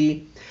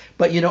smoothie.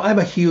 But I'm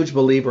a huge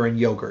believer in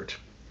yogurt.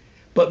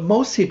 But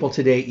most people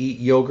today eat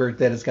yogurt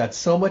that has got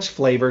so much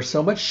flavor,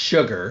 so much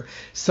sugar,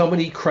 so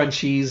many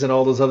crunchies and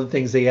all those other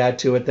things they add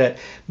to it that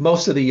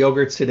most of the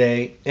yogurts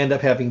today end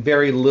up having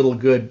very little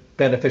good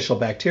beneficial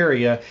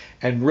bacteria,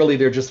 and really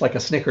they're just like a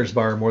Snickers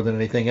bar more than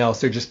anything else.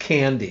 They're just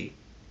candy.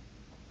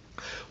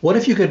 What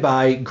if you could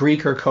buy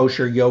Greek or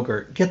kosher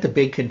yogurt, get the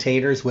big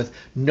containers with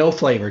no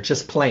flavor,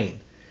 just plain.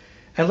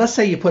 And let's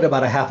say you put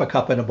about a half a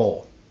cup in a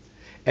bowl,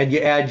 and you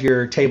add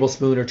your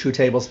tablespoon or 2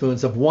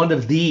 tablespoons of one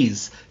of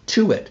these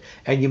to it,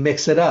 and you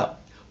mix it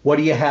up. What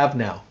do you have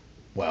now?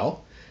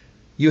 Well,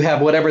 you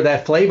have whatever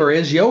that flavor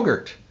is,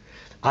 yogurt.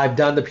 I've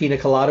done the pina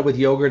colada with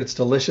yogurt. It's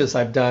delicious.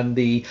 I've done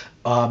the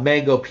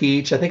mango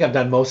peach. I think I've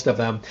done most of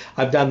them.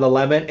 I've done the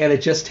lemon, and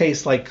it just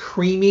tastes like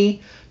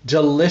creamy,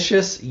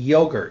 delicious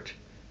yogurt.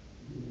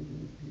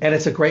 And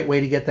it's a great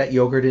way to get that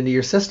yogurt into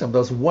your system,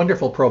 those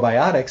wonderful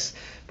probiotics,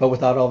 but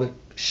without all the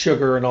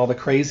sugar and all the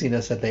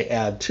craziness that they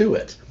add to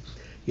it.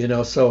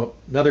 So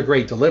another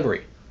great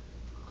delivery.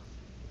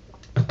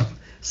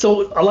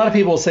 So a lot of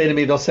people will say to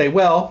me, they'll say,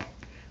 well,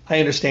 I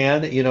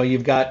understand that,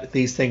 you've got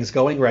these things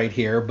going right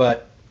here,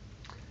 but,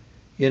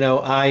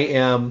 I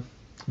am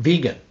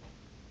vegan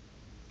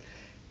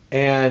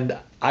and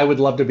I would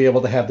love to be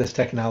able to have this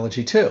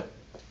technology too.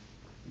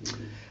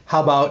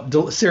 How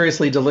about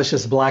seriously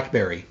delicious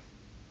blackberry?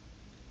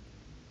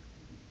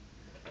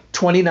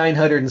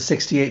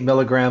 2,968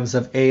 milligrams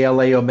of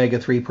ALA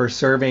omega-3 per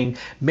serving,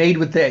 made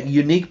with that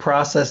unique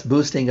process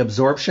boosting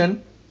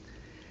absorption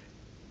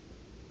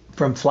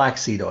from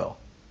flaxseed oil.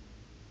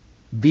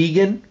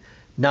 Vegan,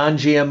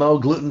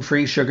 non-GMO,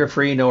 gluten-free,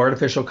 sugar-free, no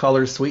artificial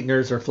colors,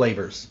 sweeteners, or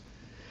flavors.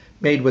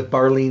 Made with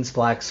Barlean's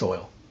flax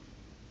oil.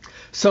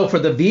 So for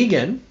the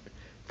vegan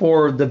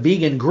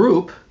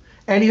group,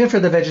 and even for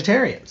the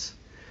vegetarians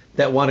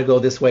that want to go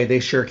this way, they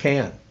sure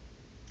can.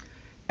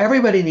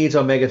 Everybody needs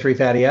omega-3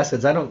 fatty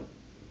acids. I don't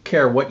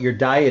care what your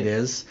diet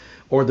is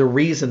or the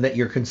reason that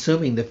you're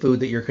consuming the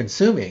food that you're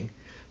consuming.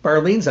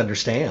 Barlean's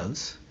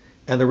understands.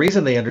 And the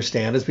reason they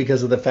understand is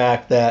because of the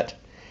fact that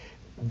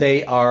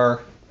they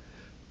are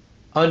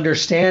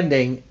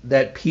understanding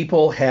that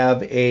people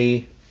have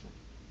a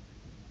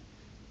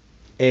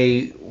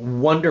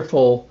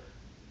wonderful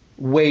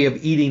way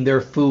of eating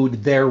their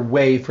food their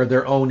way for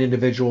their own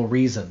individual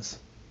reasons.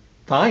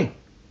 Fine,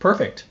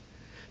 perfect.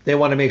 They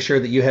want to make sure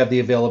that you have the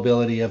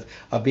availability of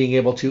being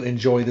able to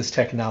enjoy this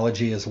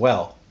technology as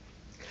well.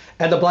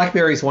 And the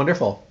blackberry is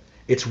wonderful.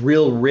 It's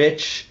real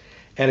rich.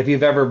 And if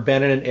you've ever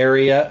been in an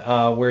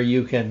area where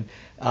you can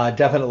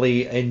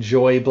definitely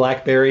enjoy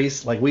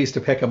blackberries, like we used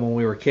to pick them when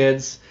we were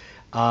kids,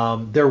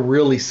 they're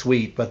really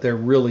sweet, but they're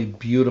really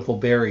beautiful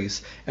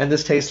berries. And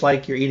this tastes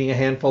like you're eating a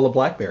handful of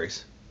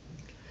blackberries.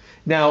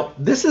 Now,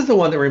 this is the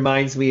one that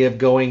reminds me of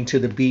going to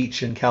the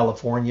beach in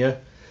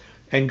California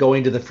and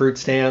going to the fruit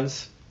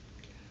stands.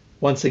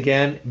 Once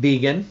again,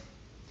 vegan.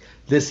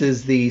 This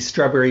is the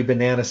strawberry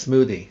banana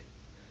smoothie.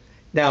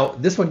 Now,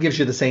 this one gives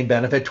you the same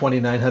benefit,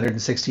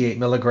 2,968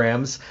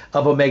 milligrams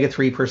of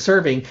omega-3 per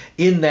serving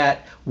in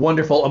that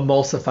wonderful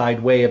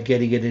emulsified way of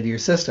getting it into your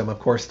system. Of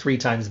course, 3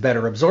 times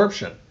better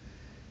absorption.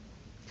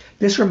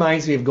 This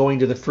reminds me of going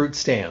to the fruit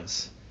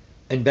stands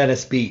in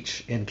Venice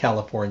Beach in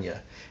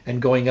California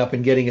and going up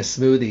and getting a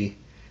smoothie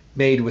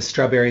made with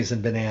strawberries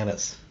and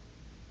bananas.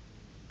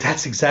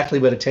 That's exactly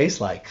what it tastes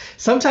like.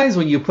 Sometimes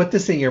when you put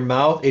this in your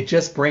mouth, it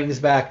just brings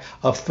back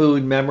a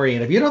food memory.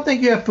 And if you don't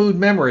think you have food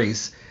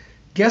memories,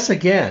 guess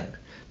again.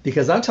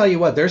 Because I'll tell you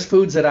what, there's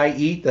foods that I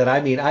eat that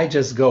I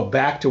just go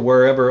back to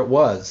wherever it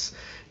was,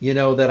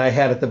 that I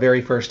had it the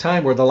very first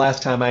time or the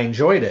last time I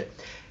enjoyed it.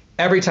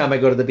 Every time I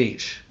go to the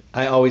beach,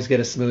 I always get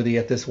a smoothie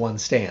at this one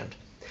stand.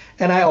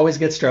 And I always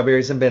get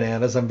strawberries and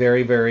bananas. I'm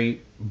very,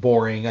 very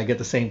boring. I get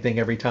the same thing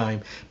every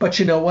time. But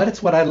you know what?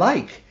 It's what I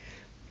like.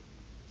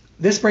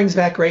 This brings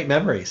back great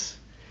memories.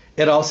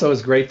 It also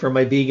is great for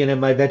my vegan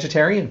and my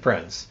vegetarian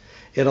friends.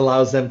 It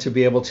allows them to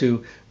be able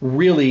to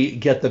really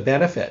get the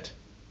benefit.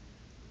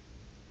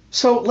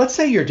 So let's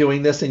say you're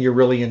doing this and you're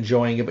really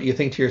enjoying it, but you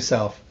think to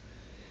yourself,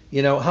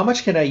 how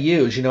much can I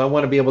use? I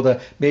want to be able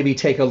to maybe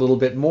take a little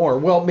bit more.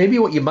 Well, maybe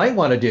what you might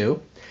want to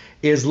do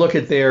is look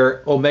at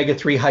their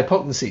omega-3 high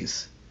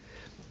potencies.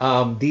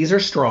 These are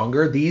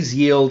stronger. These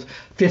yield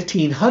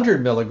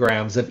 1,500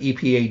 milligrams of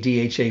EPA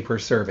DHA per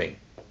serving.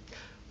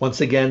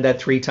 Once again, that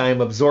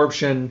 3-time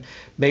absorption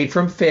made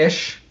from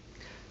fish.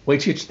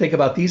 Wait till you think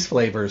about these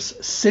flavors.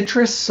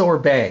 Citrus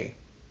sorbet.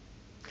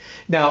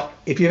 Now,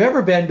 if you've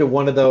ever been to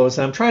one of those,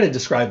 and I'm trying to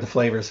describe the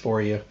flavors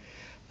for you.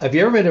 Have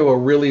you ever been to a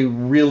really,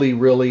 really,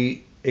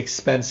 really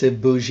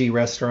expensive bougie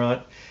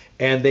restaurant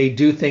and they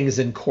do things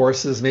in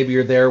courses? Maybe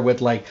you're there with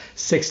like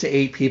 6 to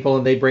 8 people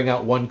and they bring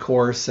out one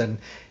course, and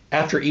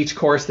after each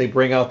course they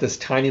bring out this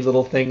tiny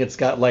little thing. It's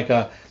got like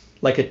a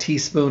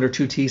teaspoon or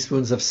 2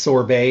 teaspoons of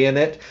sorbet in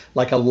it,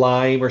 like a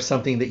lime or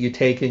something that you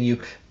take and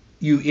you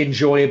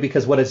enjoy it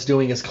because what it's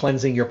doing is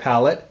cleansing your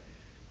palate,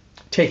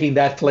 taking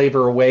that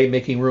flavor away,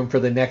 making room for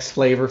the next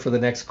flavor for the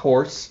next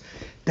course.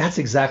 That's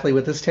exactly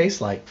what this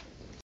tastes like.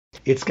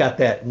 It's got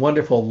that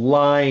wonderful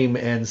lime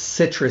and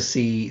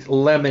citrusy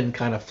lemon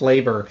kind of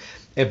flavor,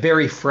 and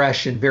very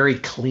fresh and very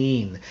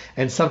clean,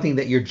 and something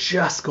that you're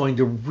just going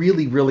to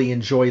really, really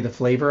enjoy the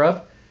flavor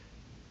of.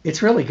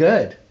 It's really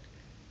good.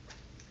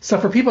 So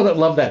for people that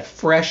love that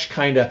fresh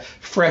kind of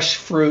fresh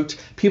fruit,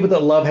 people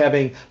that love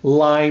having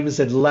limes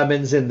and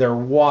lemons in their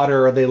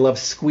water, or they love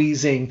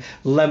squeezing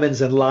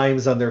lemons and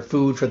limes on their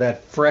food for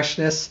that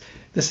freshness,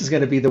 this is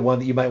going to be the one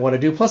that you might want to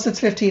do. Plus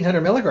it's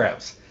 1,500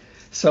 milligrams.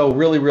 So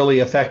really, really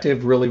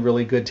effective, really,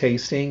 really good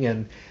tasting.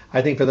 And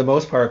I think for the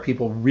most part,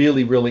 people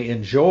really, really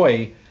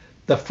enjoy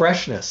the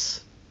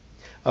freshness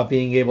of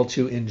being able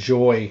to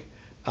enjoy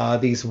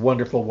these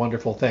wonderful,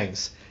 wonderful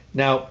things.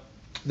 Now,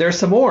 there's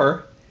some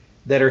more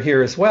that are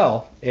here as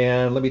well.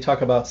 And let me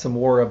talk about some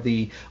more of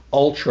the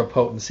ultra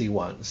potency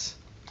ones.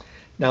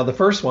 Now, the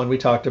first one we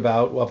talked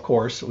about, of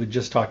course, we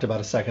just talked about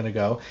a second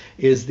ago,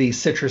 is the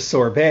citrus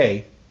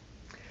sorbet.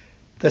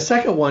 The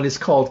second one is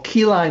called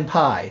key lime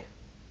pie.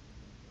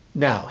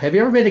 Now, have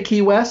you ever been to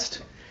Key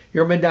West? You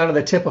ever been down to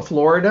the tip of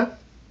Florida?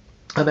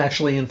 I'm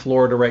actually in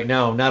Florida right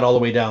now, not all the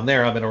way down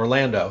there. I'm in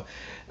Orlando.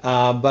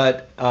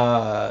 But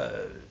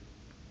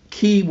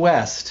Key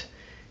West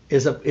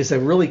is a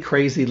really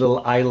crazy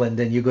little island,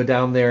 and you go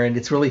down there, and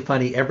it's really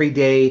funny. Every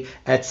day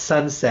at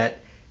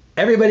sunset,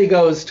 everybody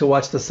goes to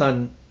watch the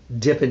sun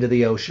dip into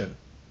the ocean,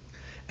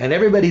 and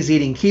everybody's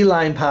eating key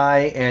lime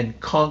pie and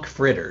conch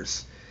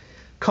fritters.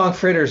 Conch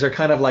fritters are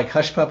kind of like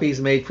hush puppies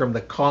made from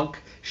the conch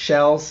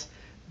shells,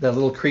 the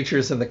little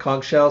creatures in the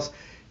conch shells.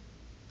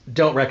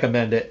 Don't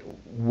recommend it.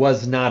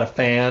 Was not a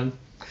fan.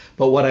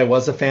 But what I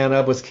was a fan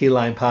of was key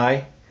lime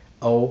pie.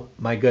 Oh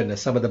my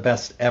goodness, some of the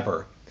best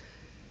ever.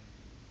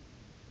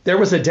 There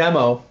was a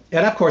demo,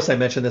 and of course I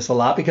mention this a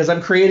lot because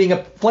I'm creating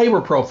a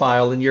flavor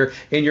profile in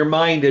your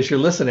mind as you're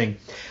listening.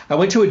 I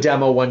went to a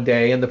demo one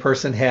day, and the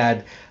person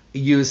had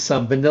used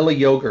some vanilla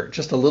yogurt,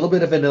 just a little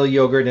bit of vanilla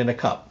yogurt in a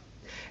cup.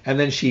 And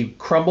then she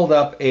crumbled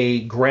up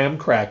a graham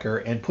cracker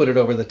and put it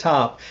over the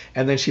top,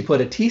 and then she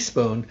put a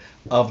teaspoon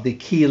of the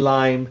key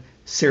lime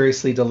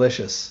Seriously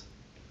Delicious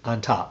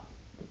on top.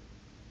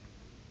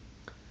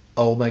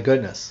 Oh my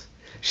goodness.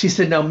 She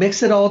said, now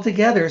mix it all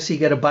together so you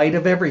get a bite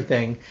of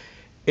everything.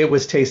 It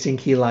was tasting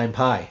key lime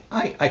pie.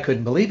 I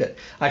couldn't believe it.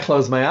 I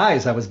closed my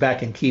eyes. I was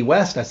back in Key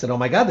West. I said, oh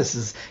my God, this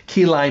is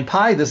key lime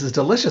pie. This is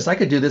delicious. I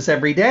could do this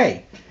every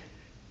day.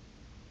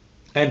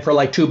 And for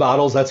like 2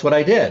 bottles, that's what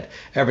I did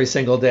every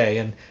single day.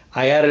 And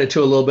I added it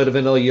to a little bit of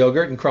vanilla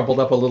yogurt and crumpled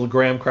up a little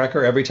graham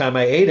cracker every time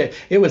I ate it.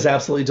 It was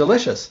absolutely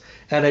delicious.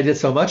 And I did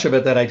so much of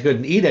it that I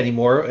couldn't eat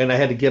anymore, and I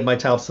had to give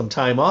myself some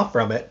time off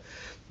from it.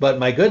 But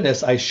my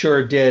goodness, I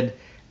sure did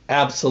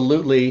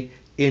absolutely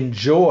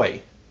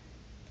enjoy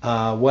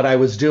what I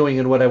was doing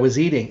and what I was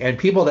eating. And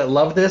people that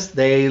love this,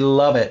 they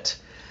love it.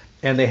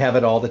 And they have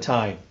it all the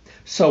time.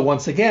 So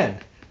once again,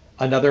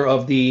 another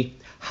of the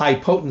high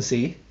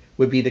potency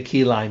would be the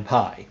key lime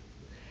pie.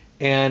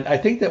 And I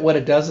think that what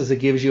it does is it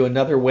gives you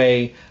another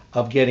way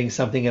of getting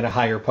something in a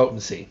higher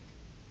potency.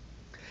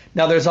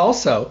 Now there's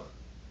also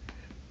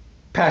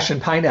passion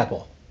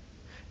pineapple.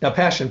 Now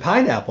passion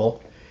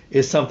pineapple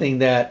is something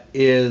that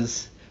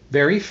is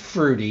very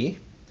fruity,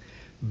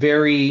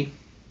 very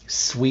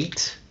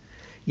sweet.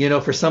 You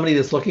know, for somebody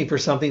that's looking for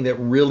something that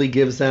really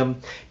gives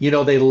them, you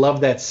know, they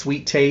love that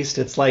sweet taste.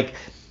 It's like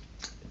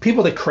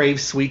people that crave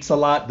sweets a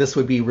lot, this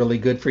would be really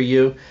good for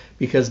you,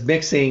 because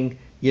mixing,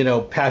 you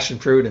know, passion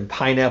fruit and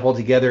pineapple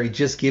together, it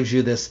just gives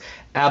you this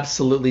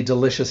absolutely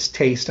delicious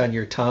taste on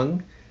your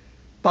tongue.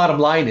 Bottom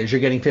line is you're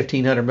getting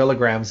 1,500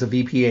 milligrams of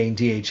EPA and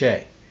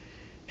DHA.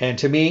 And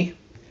to me,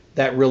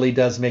 that really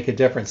does make a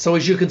difference. So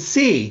as you can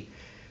see,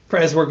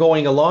 as we're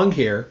going along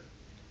here,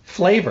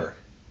 flavor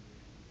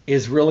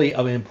is really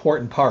an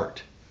important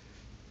part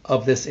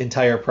of this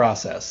entire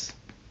process.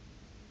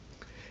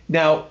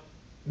 Now,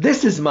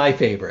 this is my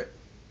favorite.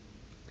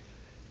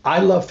 I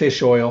love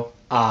fish oil.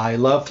 I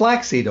love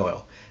flaxseed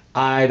oil.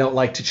 I don't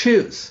like to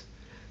choose.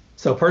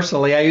 So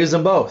personally, I use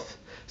them both.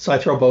 So I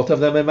throw both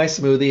of them in my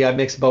smoothie. I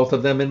mix both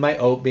of them in my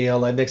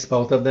oatmeal. I mix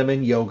both of them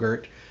in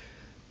yogurt.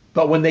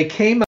 But when they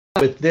came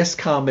out with this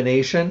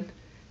combination,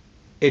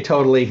 it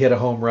totally hit a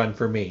home run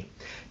for me.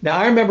 Now,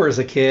 I remember as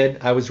a kid,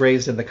 I was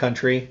raised in the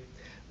country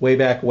way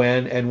back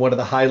when, and one of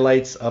the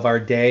highlights of our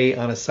day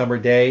on a summer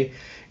day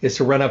is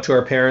to run up to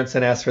our parents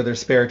and ask for their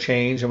spare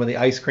change. And when the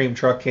ice cream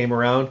truck came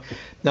around,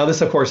 now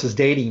this of course is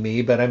dating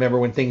me, but I remember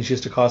when things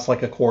used to cost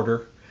like a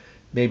quarter,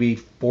 maybe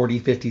 40,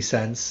 50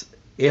 cents,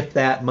 if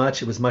that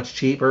much. It was much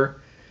cheaper.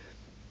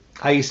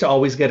 I used to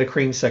always get a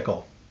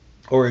creamsicle,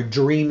 or a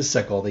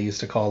dreamsicle, they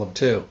used to call them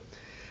too,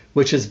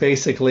 which is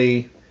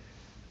basically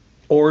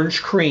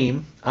orange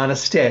cream on a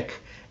stick,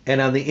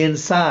 and on the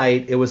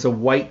inside it was a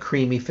white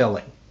creamy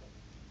filling.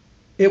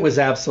 It was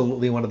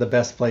absolutely one of the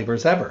best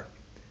flavors ever.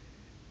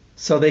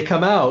 So they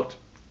come out,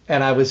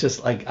 and I was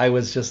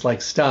just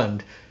like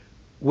stunned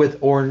with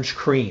orange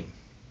cream.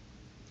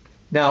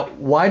 Now,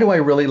 why do I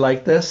really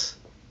like this?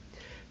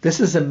 This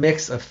is a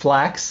mix of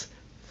flax,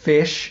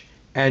 fish,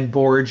 and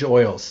borage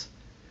oils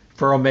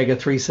for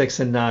omega-3, 6,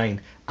 and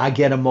 9. I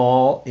get them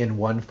all in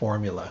one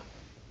formula.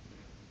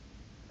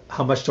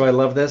 How much do I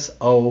love this?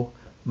 Oh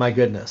my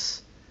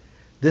goodness.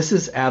 This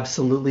is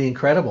absolutely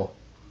incredible.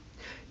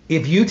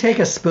 If you take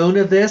a spoon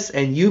of this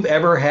and you've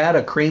ever had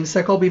a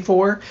creamsicle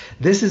before,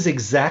 this is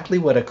exactly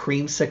what a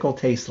creamsicle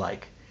tastes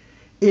like.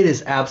 It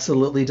is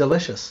absolutely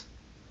delicious.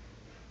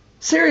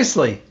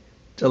 Seriously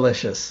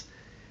delicious.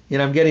 You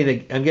know, I'm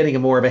getting a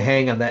more of a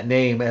hang on that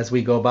name as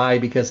we go by,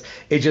 because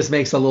it just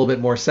makes a little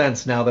bit more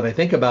sense now that I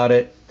think about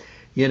it.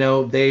 You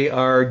know, they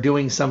are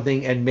doing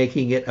something and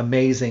making it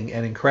amazing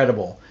and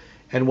incredible.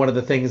 And one of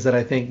the things that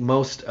I think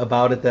most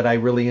about it that I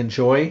really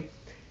enjoy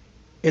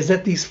is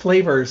that these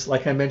flavors,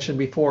 like I mentioned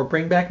before,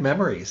 bring back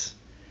memories.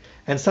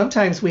 And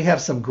sometimes we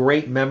have some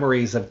great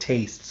memories of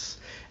tastes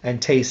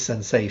and taste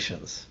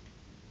sensations.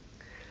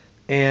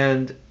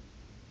 And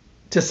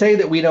to say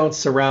that we don't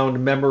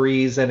surround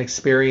memories and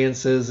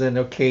experiences and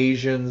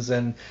occasions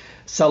and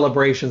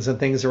celebrations and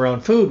things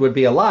around food would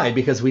be a lie,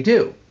 because we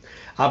do.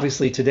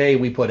 Obviously today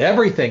we put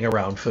everything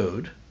around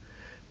food,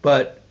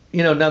 but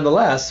you know,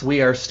 nonetheless,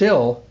 we are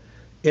still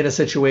in a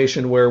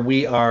situation where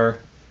we are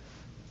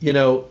you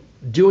know,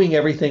 doing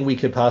everything we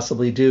could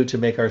possibly do to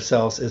make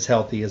ourselves as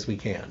healthy as we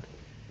can.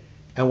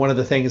 And one of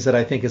the things that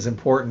I think is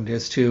important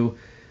is to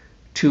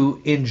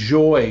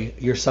enjoy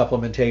your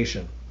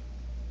supplementation.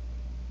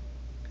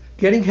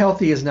 Getting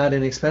healthy is not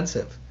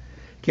inexpensive.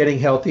 Getting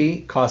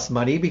healthy costs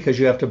money because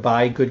you have to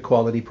buy good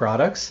quality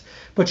products,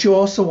 but you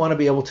also want to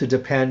be able to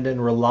depend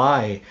and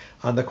rely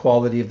on the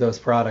quality of those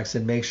products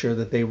and make sure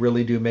that they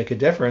really do make a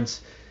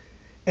difference.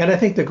 And I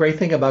think the great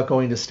thing about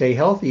going to Stay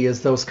Healthy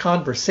is those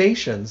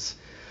conversations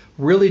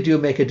really do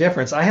make a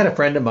difference. I had a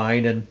friend of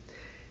mine, and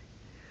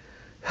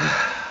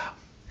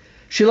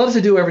she loves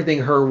to do everything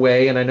her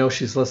way, and I know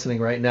she's listening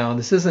right now, and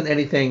this isn't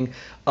anything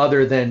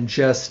other than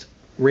just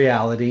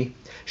reality.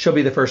 She'll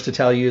be the first to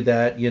tell you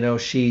that, you know,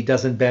 she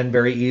doesn't bend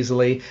very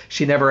easily.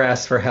 She never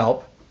asks for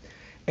help.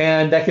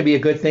 And that could be a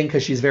good thing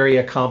because she's very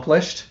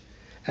accomplished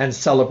and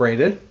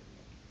celebrated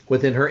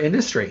within her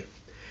industry.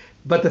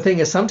 But the thing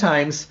is,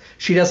 sometimes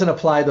she doesn't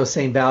apply those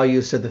same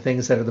values to the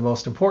things that are the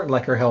most important,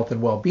 like her health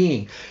and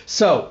well-being.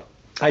 So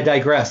I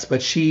digress,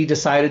 but she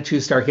decided to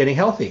start getting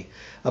healthy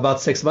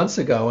about 6 months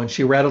ago, and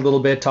she read a little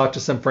bit, talked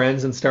to some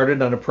friends, and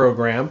started on a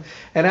program.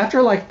 And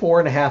after like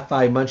 4.5,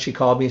 5 months, she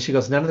called me and she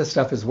goes, none of this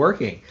stuff is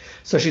working.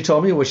 So she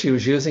told me what she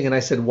was using, and I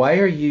said, why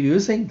are you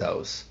using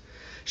those?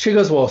 She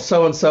goes, well,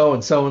 so-and-so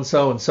and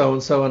so-and-so and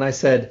so-and-so. And I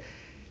said,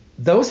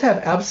 those have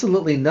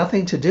absolutely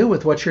nothing to do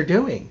with what you're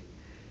doing.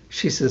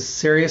 She says,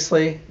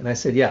 seriously? And I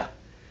said, yeah.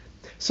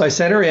 So I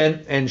sent her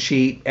in, and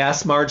she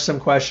asked Marge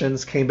some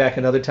questions, came back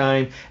another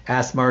time,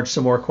 asked Marge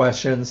some more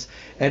questions,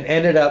 and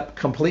ended up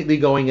completely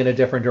going in a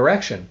different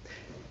direction.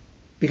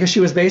 Because she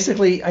was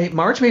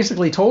Marge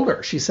basically told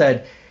her, she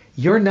said,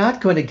 you're not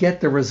going to get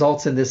the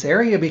results in this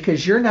area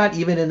because you're not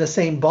even in the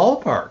same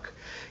ballpark.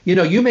 You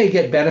know, you may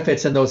get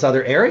benefits in those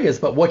other areas,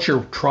 but what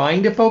you're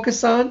trying to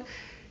focus on,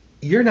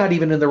 you're not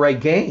even in the right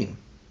game,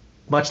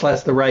 much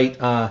less the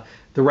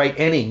right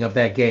inning of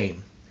that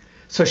game.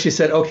 So she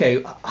said, okay,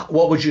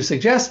 what would you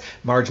suggest?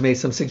 Marge made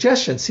some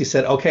suggestions. She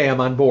said, okay,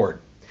 I'm on board.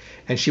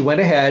 And she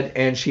went ahead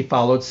and she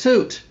followed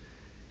suit.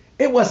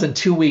 It wasn't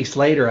 2 weeks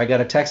later, I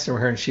got a text from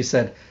her and she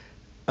said,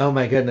 oh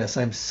my goodness,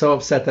 I'm so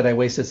upset that I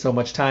wasted so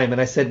much time.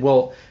 And I said,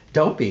 well,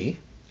 don't be.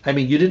 I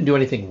mean, you didn't do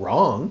anything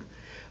wrong.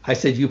 I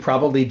said, you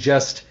probably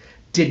just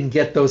didn't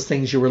get those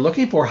things you were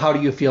looking for. How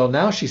do you feel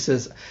now? She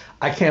says,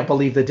 I can't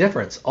believe the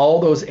difference. All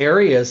those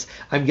areas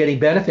I'm getting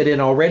benefit in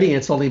already, and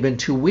it's only been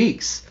 2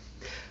 weeks.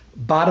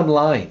 Bottom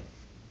line,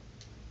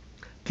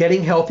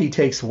 getting healthy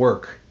takes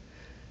work.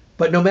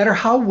 But no matter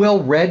how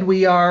well read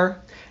we are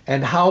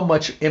and how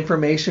much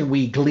information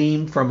we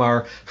glean from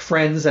our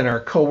friends and our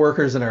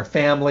coworkers and our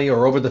family,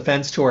 or over the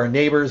fence to our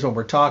neighbors when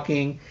we're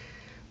talking,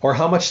 or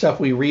how much stuff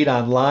we read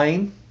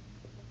online,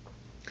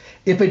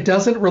 if it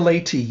doesn't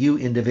relate to you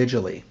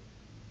individually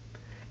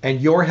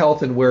and your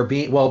health and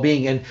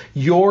well-being and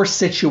your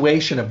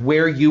situation of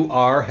where you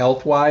are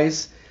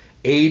health-wise,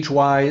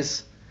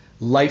 age-wise,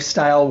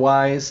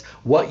 lifestyle-wise,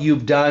 what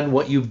you've done,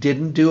 what you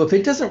didn't do, if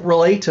it doesn't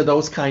relate to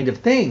those kind of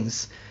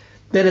things,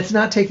 then it's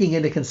not taking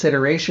into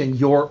consideration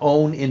your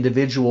own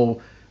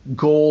individual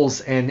goals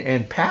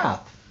and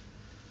path.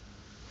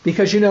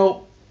 Because, you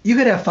know, you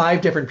could have 5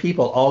 different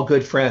people, all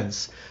good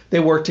friends. They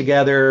work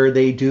together,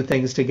 they do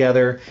things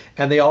together,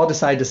 and they all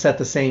decide to set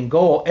the same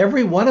goal.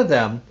 Every one of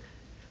them,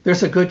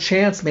 there's a good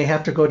chance, may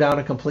have to go down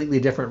a completely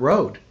different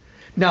road.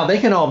 Now, they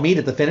can all meet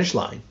at the finish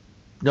line.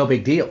 No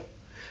big deal.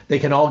 They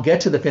can all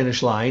get to the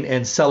finish line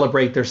and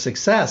celebrate their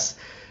success,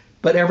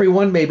 but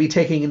everyone may be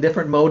taking a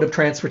different mode of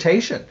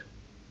transportation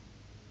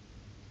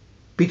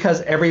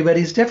because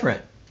everybody's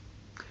different.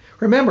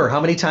 Remember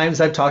how many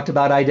times I've talked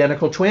about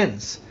identical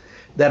twins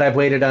that I've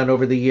waited on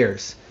over the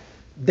years.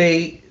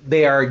 They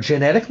are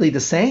genetically the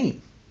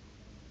same.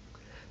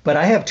 But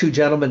I have 2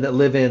 gentlemen that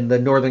live in the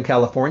Northern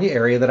California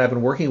area that I've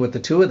been working with, the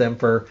 2 of them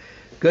for,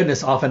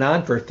 goodness, off and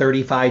on for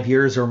 35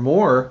 years or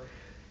more.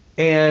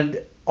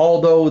 And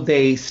although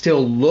they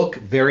still look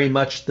very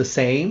much the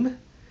same,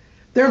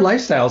 their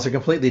lifestyles are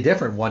completely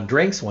different. One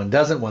drinks, one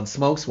doesn't, one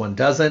smokes, one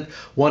doesn't.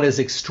 One is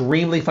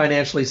extremely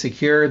financially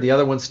secure. The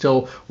other one's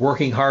still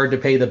working hard to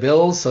pay the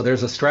bills, so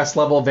there's a stress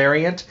level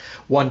variant.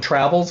 One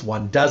travels,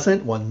 one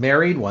doesn't, one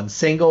married, one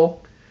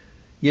single.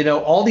 You know,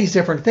 all these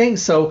different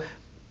things. So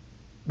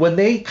when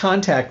they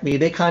contact me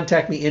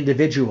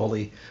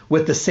individually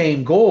with the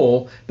same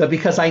goal, but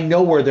because I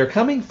know where they're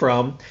coming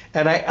from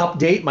and I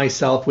update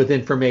myself with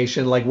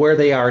information like where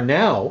they are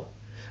now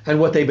and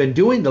what they've been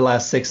doing the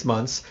last 6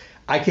 months,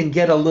 I can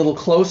get a little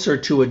closer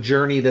to a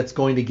journey that's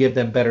going to give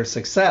them better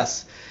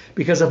success.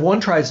 Because if one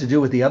tries to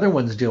do what the other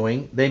one's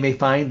doing, they may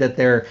find that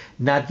they're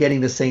not getting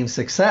the same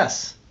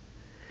success.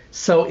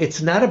 So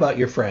it's not about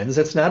your friends,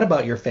 it's not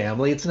about your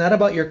family, it's not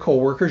about your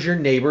coworkers, your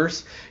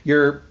neighbors,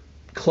 your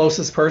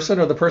closest person,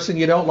 or the person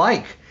you don't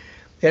like.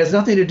 It has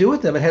nothing to do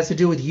with them. It has to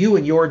do with you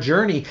and your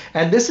journey.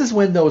 And this is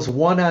when those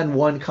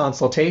one-on-one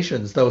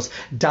consultations, those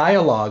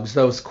dialogues,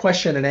 those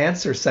question and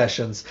answer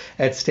sessions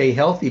at Stay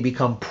Healthy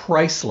become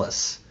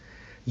priceless.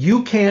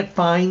 You can't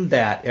find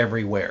that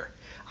everywhere.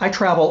 I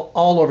travel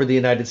all over the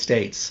United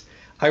States.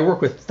 I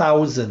work with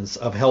thousands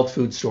of health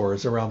food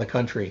stores around the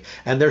country,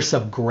 and there's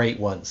some great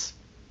ones.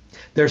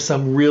 There's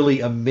some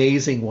really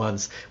amazing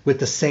ones with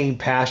the same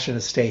passion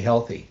as Stay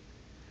Healthy.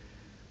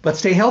 But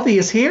Stay Healthy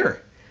is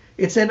here.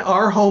 It's in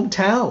our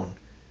hometown.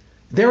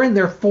 They're in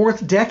their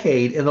fourth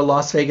decade in the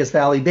Las Vegas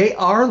Valley. They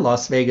are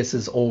Las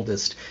Vegas's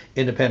oldest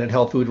independent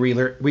health food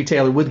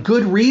retailer with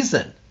good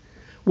reason,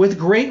 with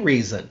great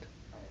reason,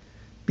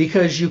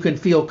 because you can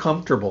feel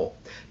comfortable.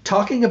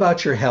 Talking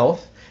about your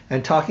health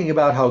and talking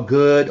about how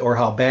good or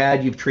how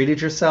bad you've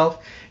treated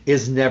yourself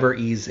is never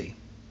easy,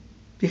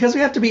 because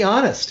we have to be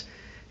honest.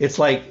 It's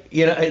like,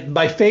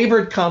 my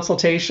favorite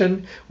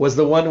consultation was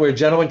the one where a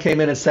gentleman came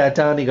in and sat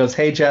down. He goes,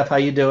 "Hey, Jeff, how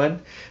you doing?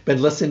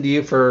 Been listening to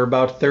you for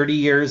about 30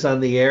 years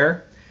on the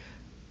air.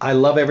 I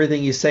love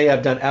everything you say.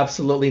 I've done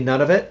absolutely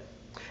none of it.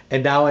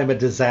 And now I'm a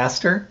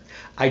disaster.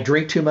 I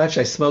drink too much.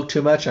 I smoke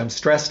too much. I'm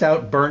stressed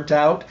out, burnt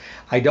out.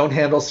 I don't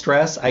handle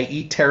stress. I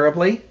eat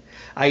terribly.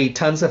 I eat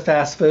tons of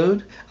fast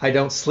food. I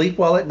don't sleep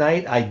well at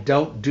night. I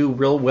don't do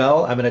real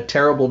well. I'm in a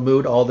terrible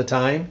mood all the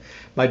time.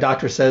 My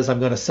doctor says I'm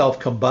going to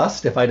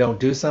self-combust if I don't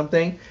do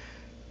something.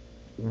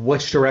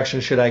 Which direction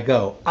should I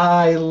go?"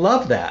 I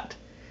love that.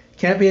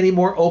 Can't be any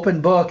more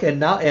open book and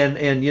not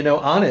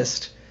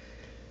honest.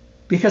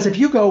 Because if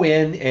you go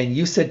in and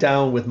you sit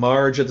down with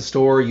Marge at the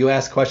store, you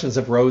ask questions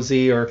of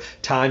Rosie or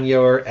Tanya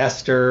or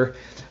Esther,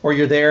 or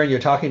you're there and you're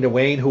talking to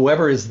Wayne,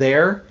 whoever is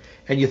there,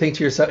 and you think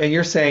to yourself, and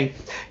you're saying,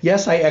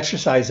 "Yes, I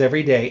exercise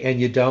every day," and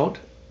you don't,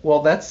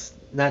 well, that's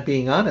not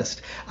being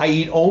honest. "I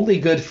eat only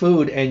good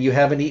food," and you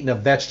haven't eaten a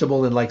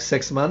vegetable in like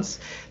 6 months.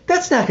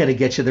 That's not going to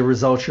get you the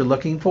results you're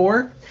looking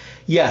for.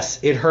 Yes,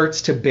 it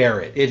hurts to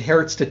bear it. It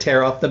hurts to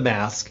tear off the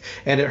mask,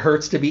 and it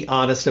hurts to be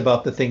honest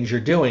about the things you're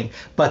doing.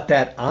 But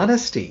that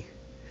honesty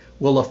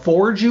will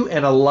afford you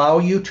and allow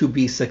you to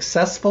be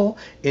successful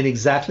in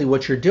exactly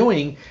what you're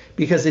doing,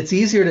 because it's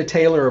easier to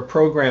tailor a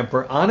program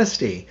for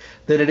honesty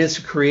than it is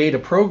to create a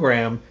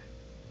program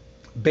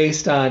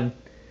based on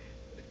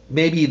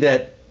maybe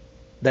that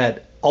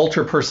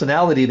alter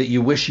personality that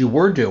you wish you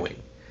were doing.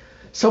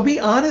 So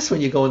be honest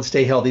when you go and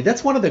Stay Healthy.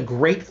 That's one of the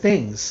great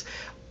things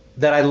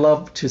that I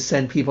love to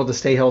send people to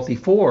Stay Healthy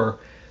for,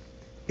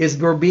 is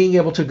we're being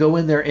able to go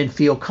in there and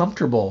feel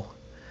comfortable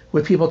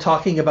with people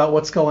talking about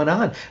what's going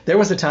on. There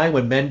was a time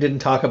when men didn't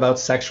talk about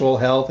sexual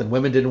health and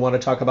women didn't want to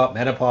talk about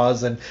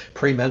menopause and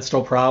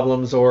premenstrual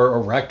problems or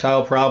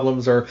erectile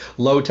problems or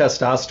low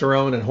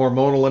testosterone and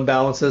hormonal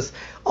imbalances.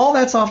 All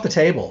that's off the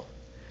table.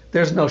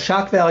 There's no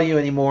shock value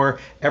anymore.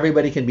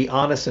 Everybody can be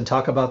honest and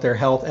talk about their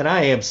health, and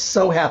I am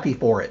so happy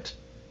for it.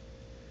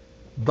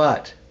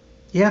 But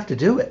you have to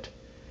do it.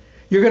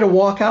 You're going to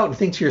walk out and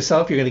think to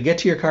yourself, you're going to get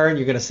to your car and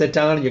you're going to sit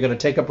down and you're going to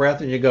take a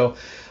breath and you go,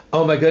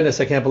 "Oh my goodness,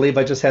 I can't believe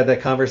I just had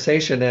that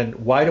conversation. And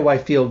why do I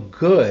feel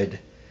good?"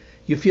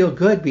 You feel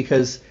good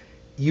because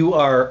you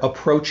are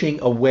approaching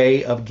a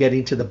way of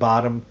getting to the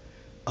bottom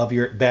of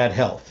your bad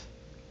health.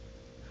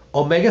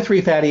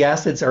 Omega-3 fatty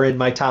acids are in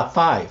my top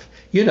 5.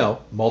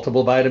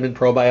 Multiple vitamin,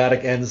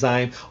 probiotic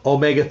enzyme,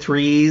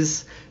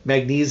 omega-3s,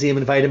 magnesium,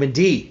 and vitamin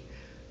D.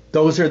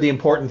 Those are the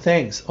important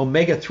things.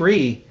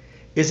 Omega-3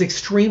 is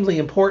extremely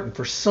important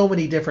for so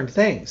many different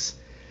things.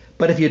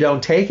 But if you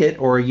don't take it,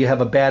 or you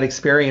have a bad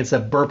experience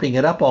of burping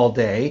it up all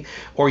day,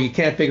 or you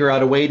can't figure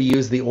out a way to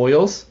use the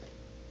oils,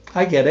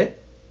 I get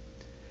it.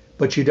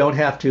 But you don't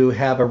have to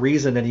have a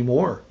reason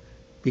anymore,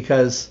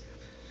 because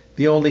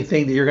the only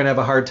thing that you're going to have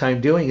a hard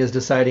time doing is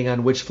deciding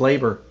on which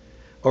flavor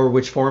or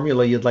which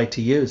formula you'd like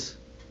to use.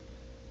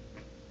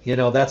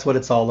 That's what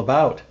it's all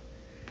about.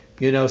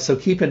 So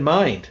keep in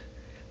mind,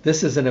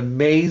 this is an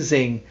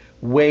amazing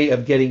way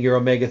of getting your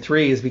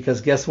omega-3s,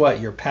 because guess what?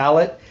 Your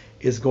palate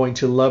is going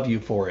to love you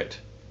for it.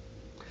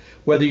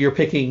 Whether you're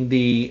picking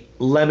the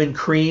lemon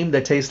cream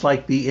that tastes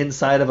like the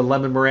inside of a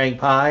lemon meringue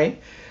pie,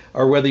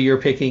 or whether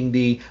you're picking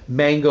the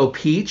mango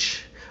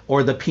peach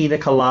or the pina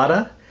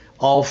colada,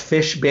 all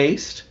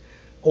fish-based,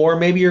 or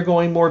maybe you're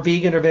going more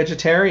vegan or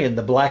vegetarian,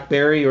 the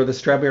blackberry or the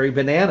strawberry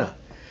banana,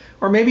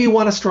 or maybe you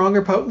want a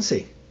stronger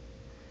potency,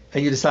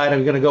 and you decide,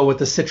 I'm going to go with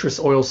the citrus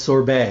oil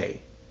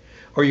sorbet,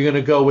 or you're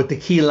going to go with the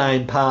key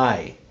lime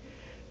pie,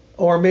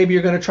 or maybe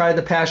you're going to try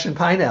the passion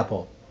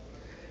pineapple,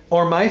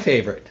 or my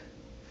favorite,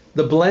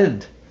 the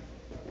blend,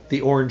 the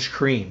orange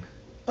cream.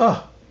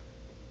 Oh,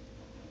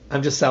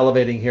 I'm just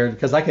salivating here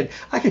because I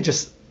could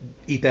just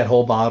eat that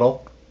whole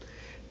bottle.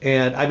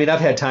 And I mean, I've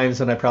had times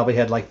when I probably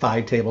had like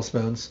 5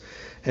 tablespoons,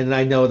 and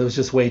I know there was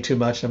just way too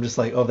much. I'm just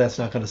like, oh, that's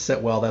not going to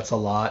sit well. That's a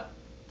lot.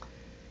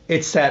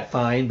 It sat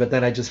fine, but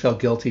then I just felt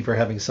guilty for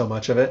having so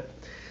much of it.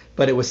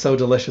 But it was so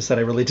delicious that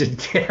I really didn't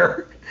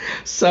care.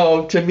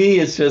 So to me,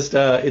 it's just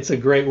it's a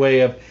great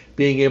way of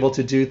being able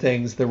to do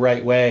things the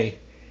right way.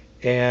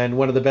 And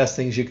one of the best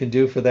things you can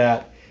do for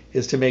that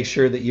is to make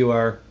sure that you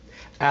are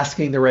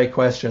asking the right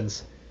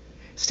questions.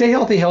 Stay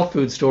Healthy Health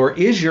Food Store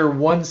is your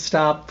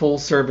one-stop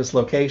full-service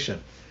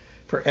location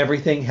for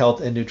everything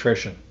health and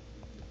nutrition.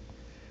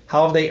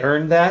 How have they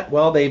earned that?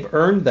 Well, they've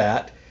earned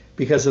that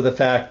because of the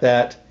fact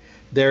that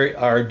they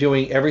are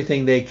doing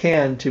everything they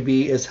can to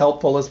be as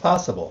helpful as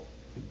possible.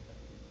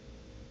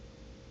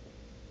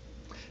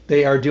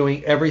 They are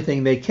doing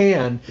everything they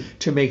can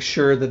to make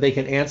sure that they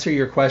can answer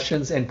your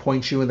questions and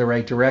point you in the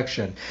right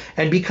direction.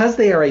 And because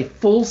they are a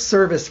full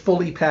service,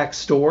 fully packed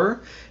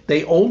store,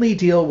 they only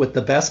deal with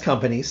the best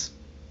companies,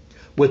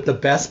 with the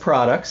best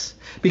products,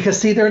 because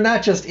see, they're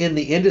not just in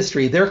the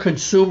industry, they're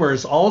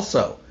consumers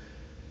also.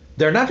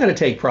 They're not going to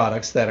take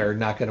products that are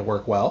not going to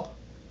work well.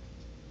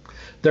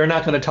 They're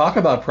not going to talk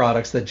about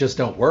products that just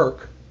don't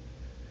work.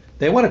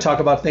 They want to talk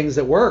about things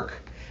that work.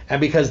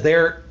 And because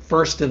they're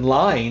first in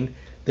line,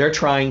 they're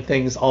trying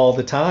things all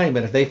the time.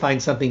 And if they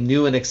find something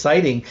new and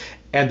exciting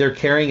and they're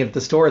carrying it at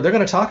the store, they're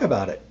going to talk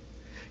about it.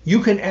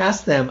 You can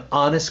ask them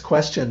honest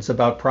questions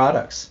about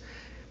products.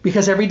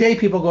 Because every day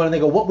people go in and they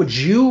go, what would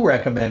you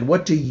recommend?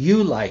 What do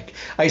you like?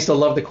 I used to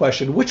love the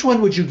question, which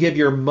one would you give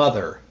your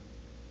mother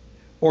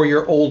or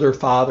your older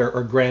father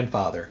or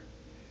grandfather?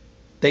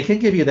 They can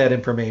give you that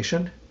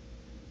information.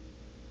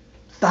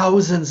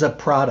 Thousands of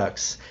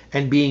products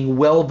and being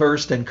well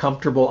versed and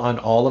comfortable on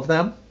all of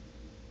them.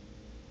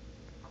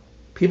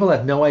 People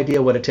have no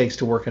idea what it takes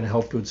to work in a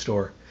health food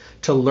store,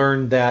 to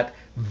learn that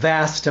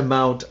vast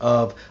amount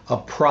of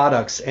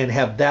products and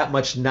have that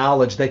much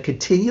knowledge that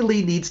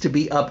continually needs to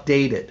be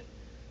updated,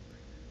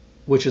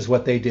 which is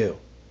what they do.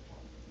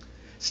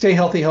 Stay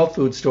Healthy Health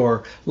Food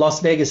Store, Las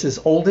Vegas's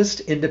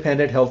oldest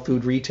independent health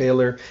food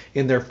retailer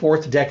in their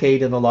 4th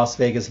decade in the Las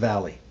Vegas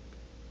Valley.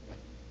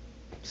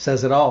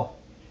 Says it all.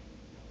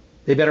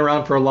 They've been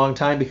around for a long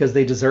time because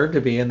they deserve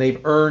to be, and they've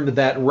earned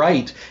that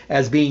right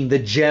as being the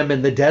gem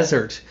in the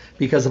desert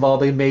because of all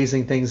the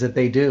amazing things that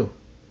they do.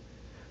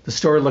 The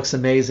store looks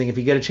amazing. If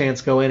you get a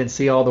chance, go in and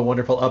see all the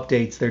wonderful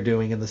updates they're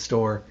doing in the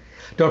store.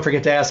 Don't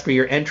forget to ask for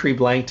your entry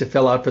blank to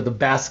fill out for the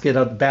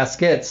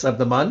baskets of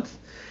the month.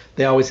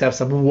 They always have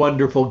some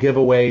wonderful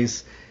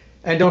giveaways.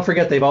 And don't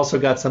forget, they've also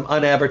got some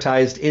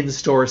unadvertised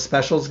in-store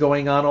specials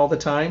going on all the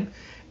time.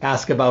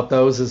 Ask about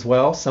those as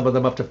well. Some of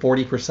them up to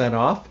 40%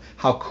 off.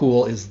 How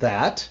cool is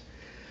that?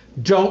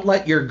 Don't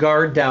let your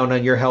guard down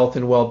on your health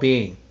and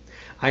well-being.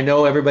 I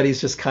know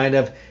everybody's just kind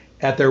of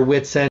at their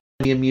wits' end,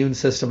 the immune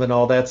system and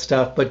all that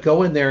stuff, but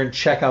go in there and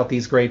check out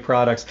these great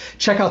products.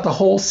 Check out the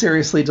whole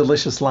Seriously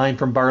Delicious line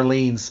from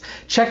Barleans.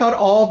 Check out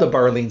all the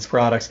Barleans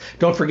products.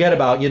 Don't forget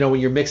about, when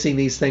you're mixing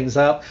these things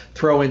up,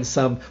 throw in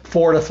some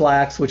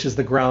Fortiflax, which is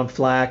the ground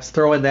flax.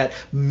 Throw in that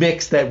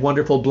mix, that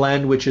wonderful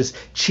blend, which is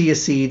chia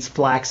seeds,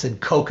 flax, and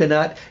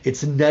coconut.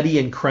 It's nutty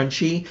and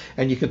crunchy,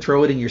 and you can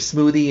throw it in your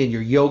smoothie and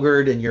your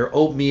yogurt and your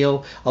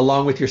oatmeal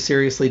along with your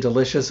Seriously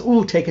Delicious.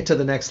 Ooh, take it to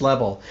the next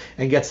level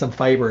and get some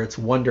fiber. It's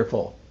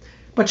wonderful.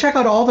 But check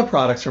out all the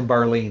products from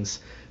Barleans.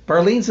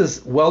 Barleans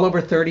is well over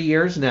 30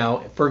 years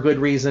now for good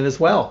reason as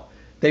well.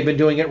 They've been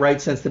doing it right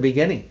since the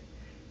beginning.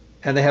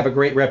 And they have a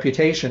great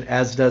reputation,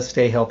 as does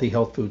Stay Healthy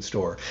Health Food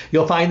Store.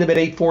 You'll find them at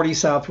 840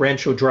 South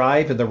Rancho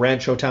Drive in the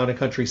Rancho Town and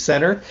Country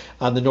Center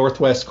on the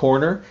northwest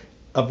corner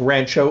of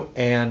Rancho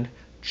and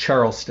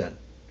Charleston,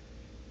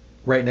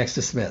 right next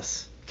to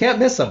Smith's. Can't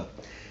miss them.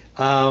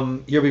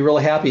 You'll be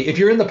really happy. If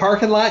you're in the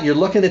parking lot and you're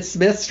looking at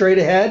Smith's straight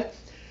ahead,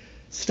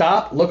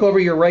 stop, look over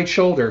your right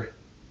shoulder.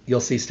 You'll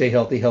see Stay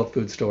Healthy Health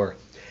Food Store.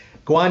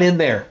 Go on in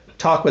there,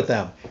 talk with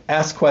them,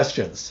 ask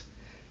questions,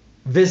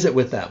 visit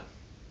with them.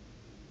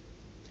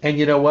 And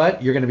you know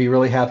what? You're going to be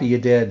really happy you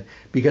did,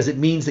 because it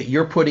means that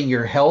you're putting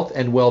your health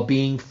and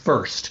well-being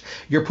first.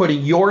 You're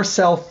putting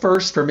yourself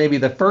first for maybe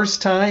the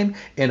first time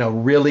in a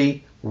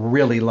really,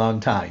 really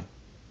long time.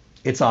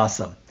 It's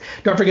awesome.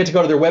 Don't forget to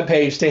go to their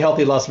webpage,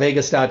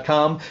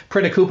 stayhealthylasvegas.com,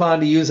 print a coupon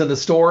to use in the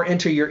store,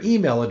 enter your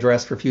email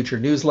address for future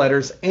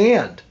newsletters,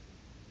 and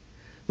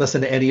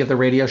listen to any of the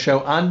radio show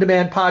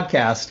on-demand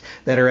podcasts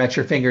that are at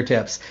your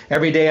fingertips.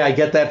 Every day I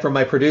get that from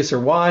my producer,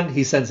 Juan.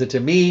 He sends it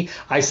to me.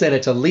 I send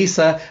it to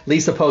Lisa.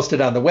 Lisa posts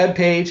it on the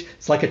webpage.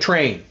 It's like a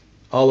train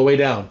all the way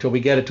down till we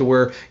get it to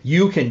where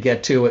you can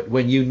get to it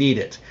when you need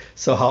it.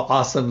 So how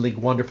awesomely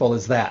wonderful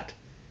is that?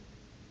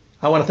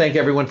 I want to thank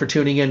everyone for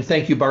tuning in.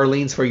 Thank you,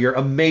 Barleans, for your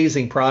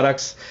amazing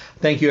products.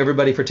 Thank you,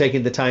 everybody, for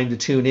taking the time to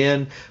tune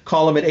in.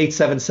 Call them at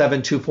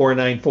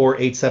 877-2494,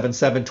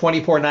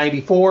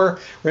 877-2494.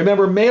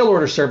 Remember, mail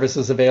order service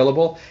is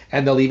available,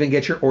 and they'll even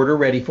get your order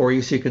ready for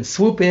you so you can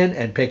swoop in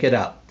and pick it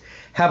up.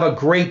 Have a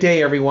great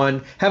day,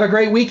 everyone. Have a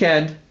great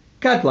weekend.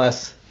 God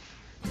bless.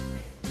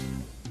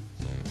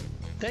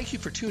 Thank you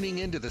for tuning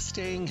in to the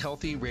Staying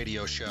Healthy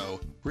Radio Show.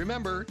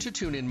 Remember to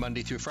tune in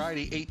Monday through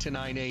Friday, 8 to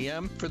 9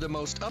 a.m. for the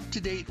most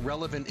up-to-date,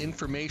 relevant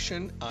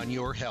information on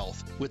your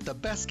health, with the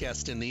best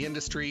guest in the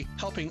industry,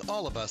 helping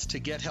all of us to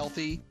get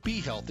healthy, be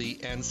healthy,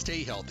 and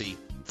stay healthy.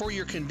 For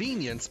your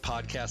convenience,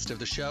 podcasts of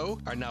the show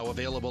are now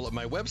available at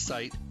my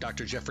website,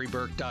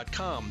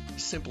 drjeffreyburke.com.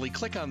 Simply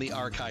click on the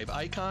archive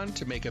icon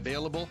to make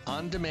available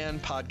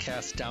on-demand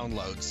podcast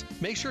downloads.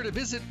 Make sure to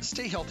visit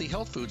Stay Healthy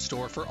Health Food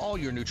Store for all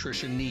your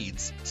nutrition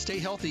needs. Stay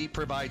Healthy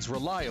provides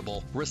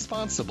reliable,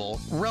 responsible,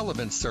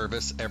 relevant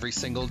service every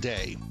single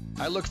day.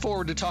 I look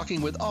forward to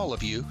talking with all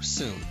of you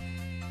soon.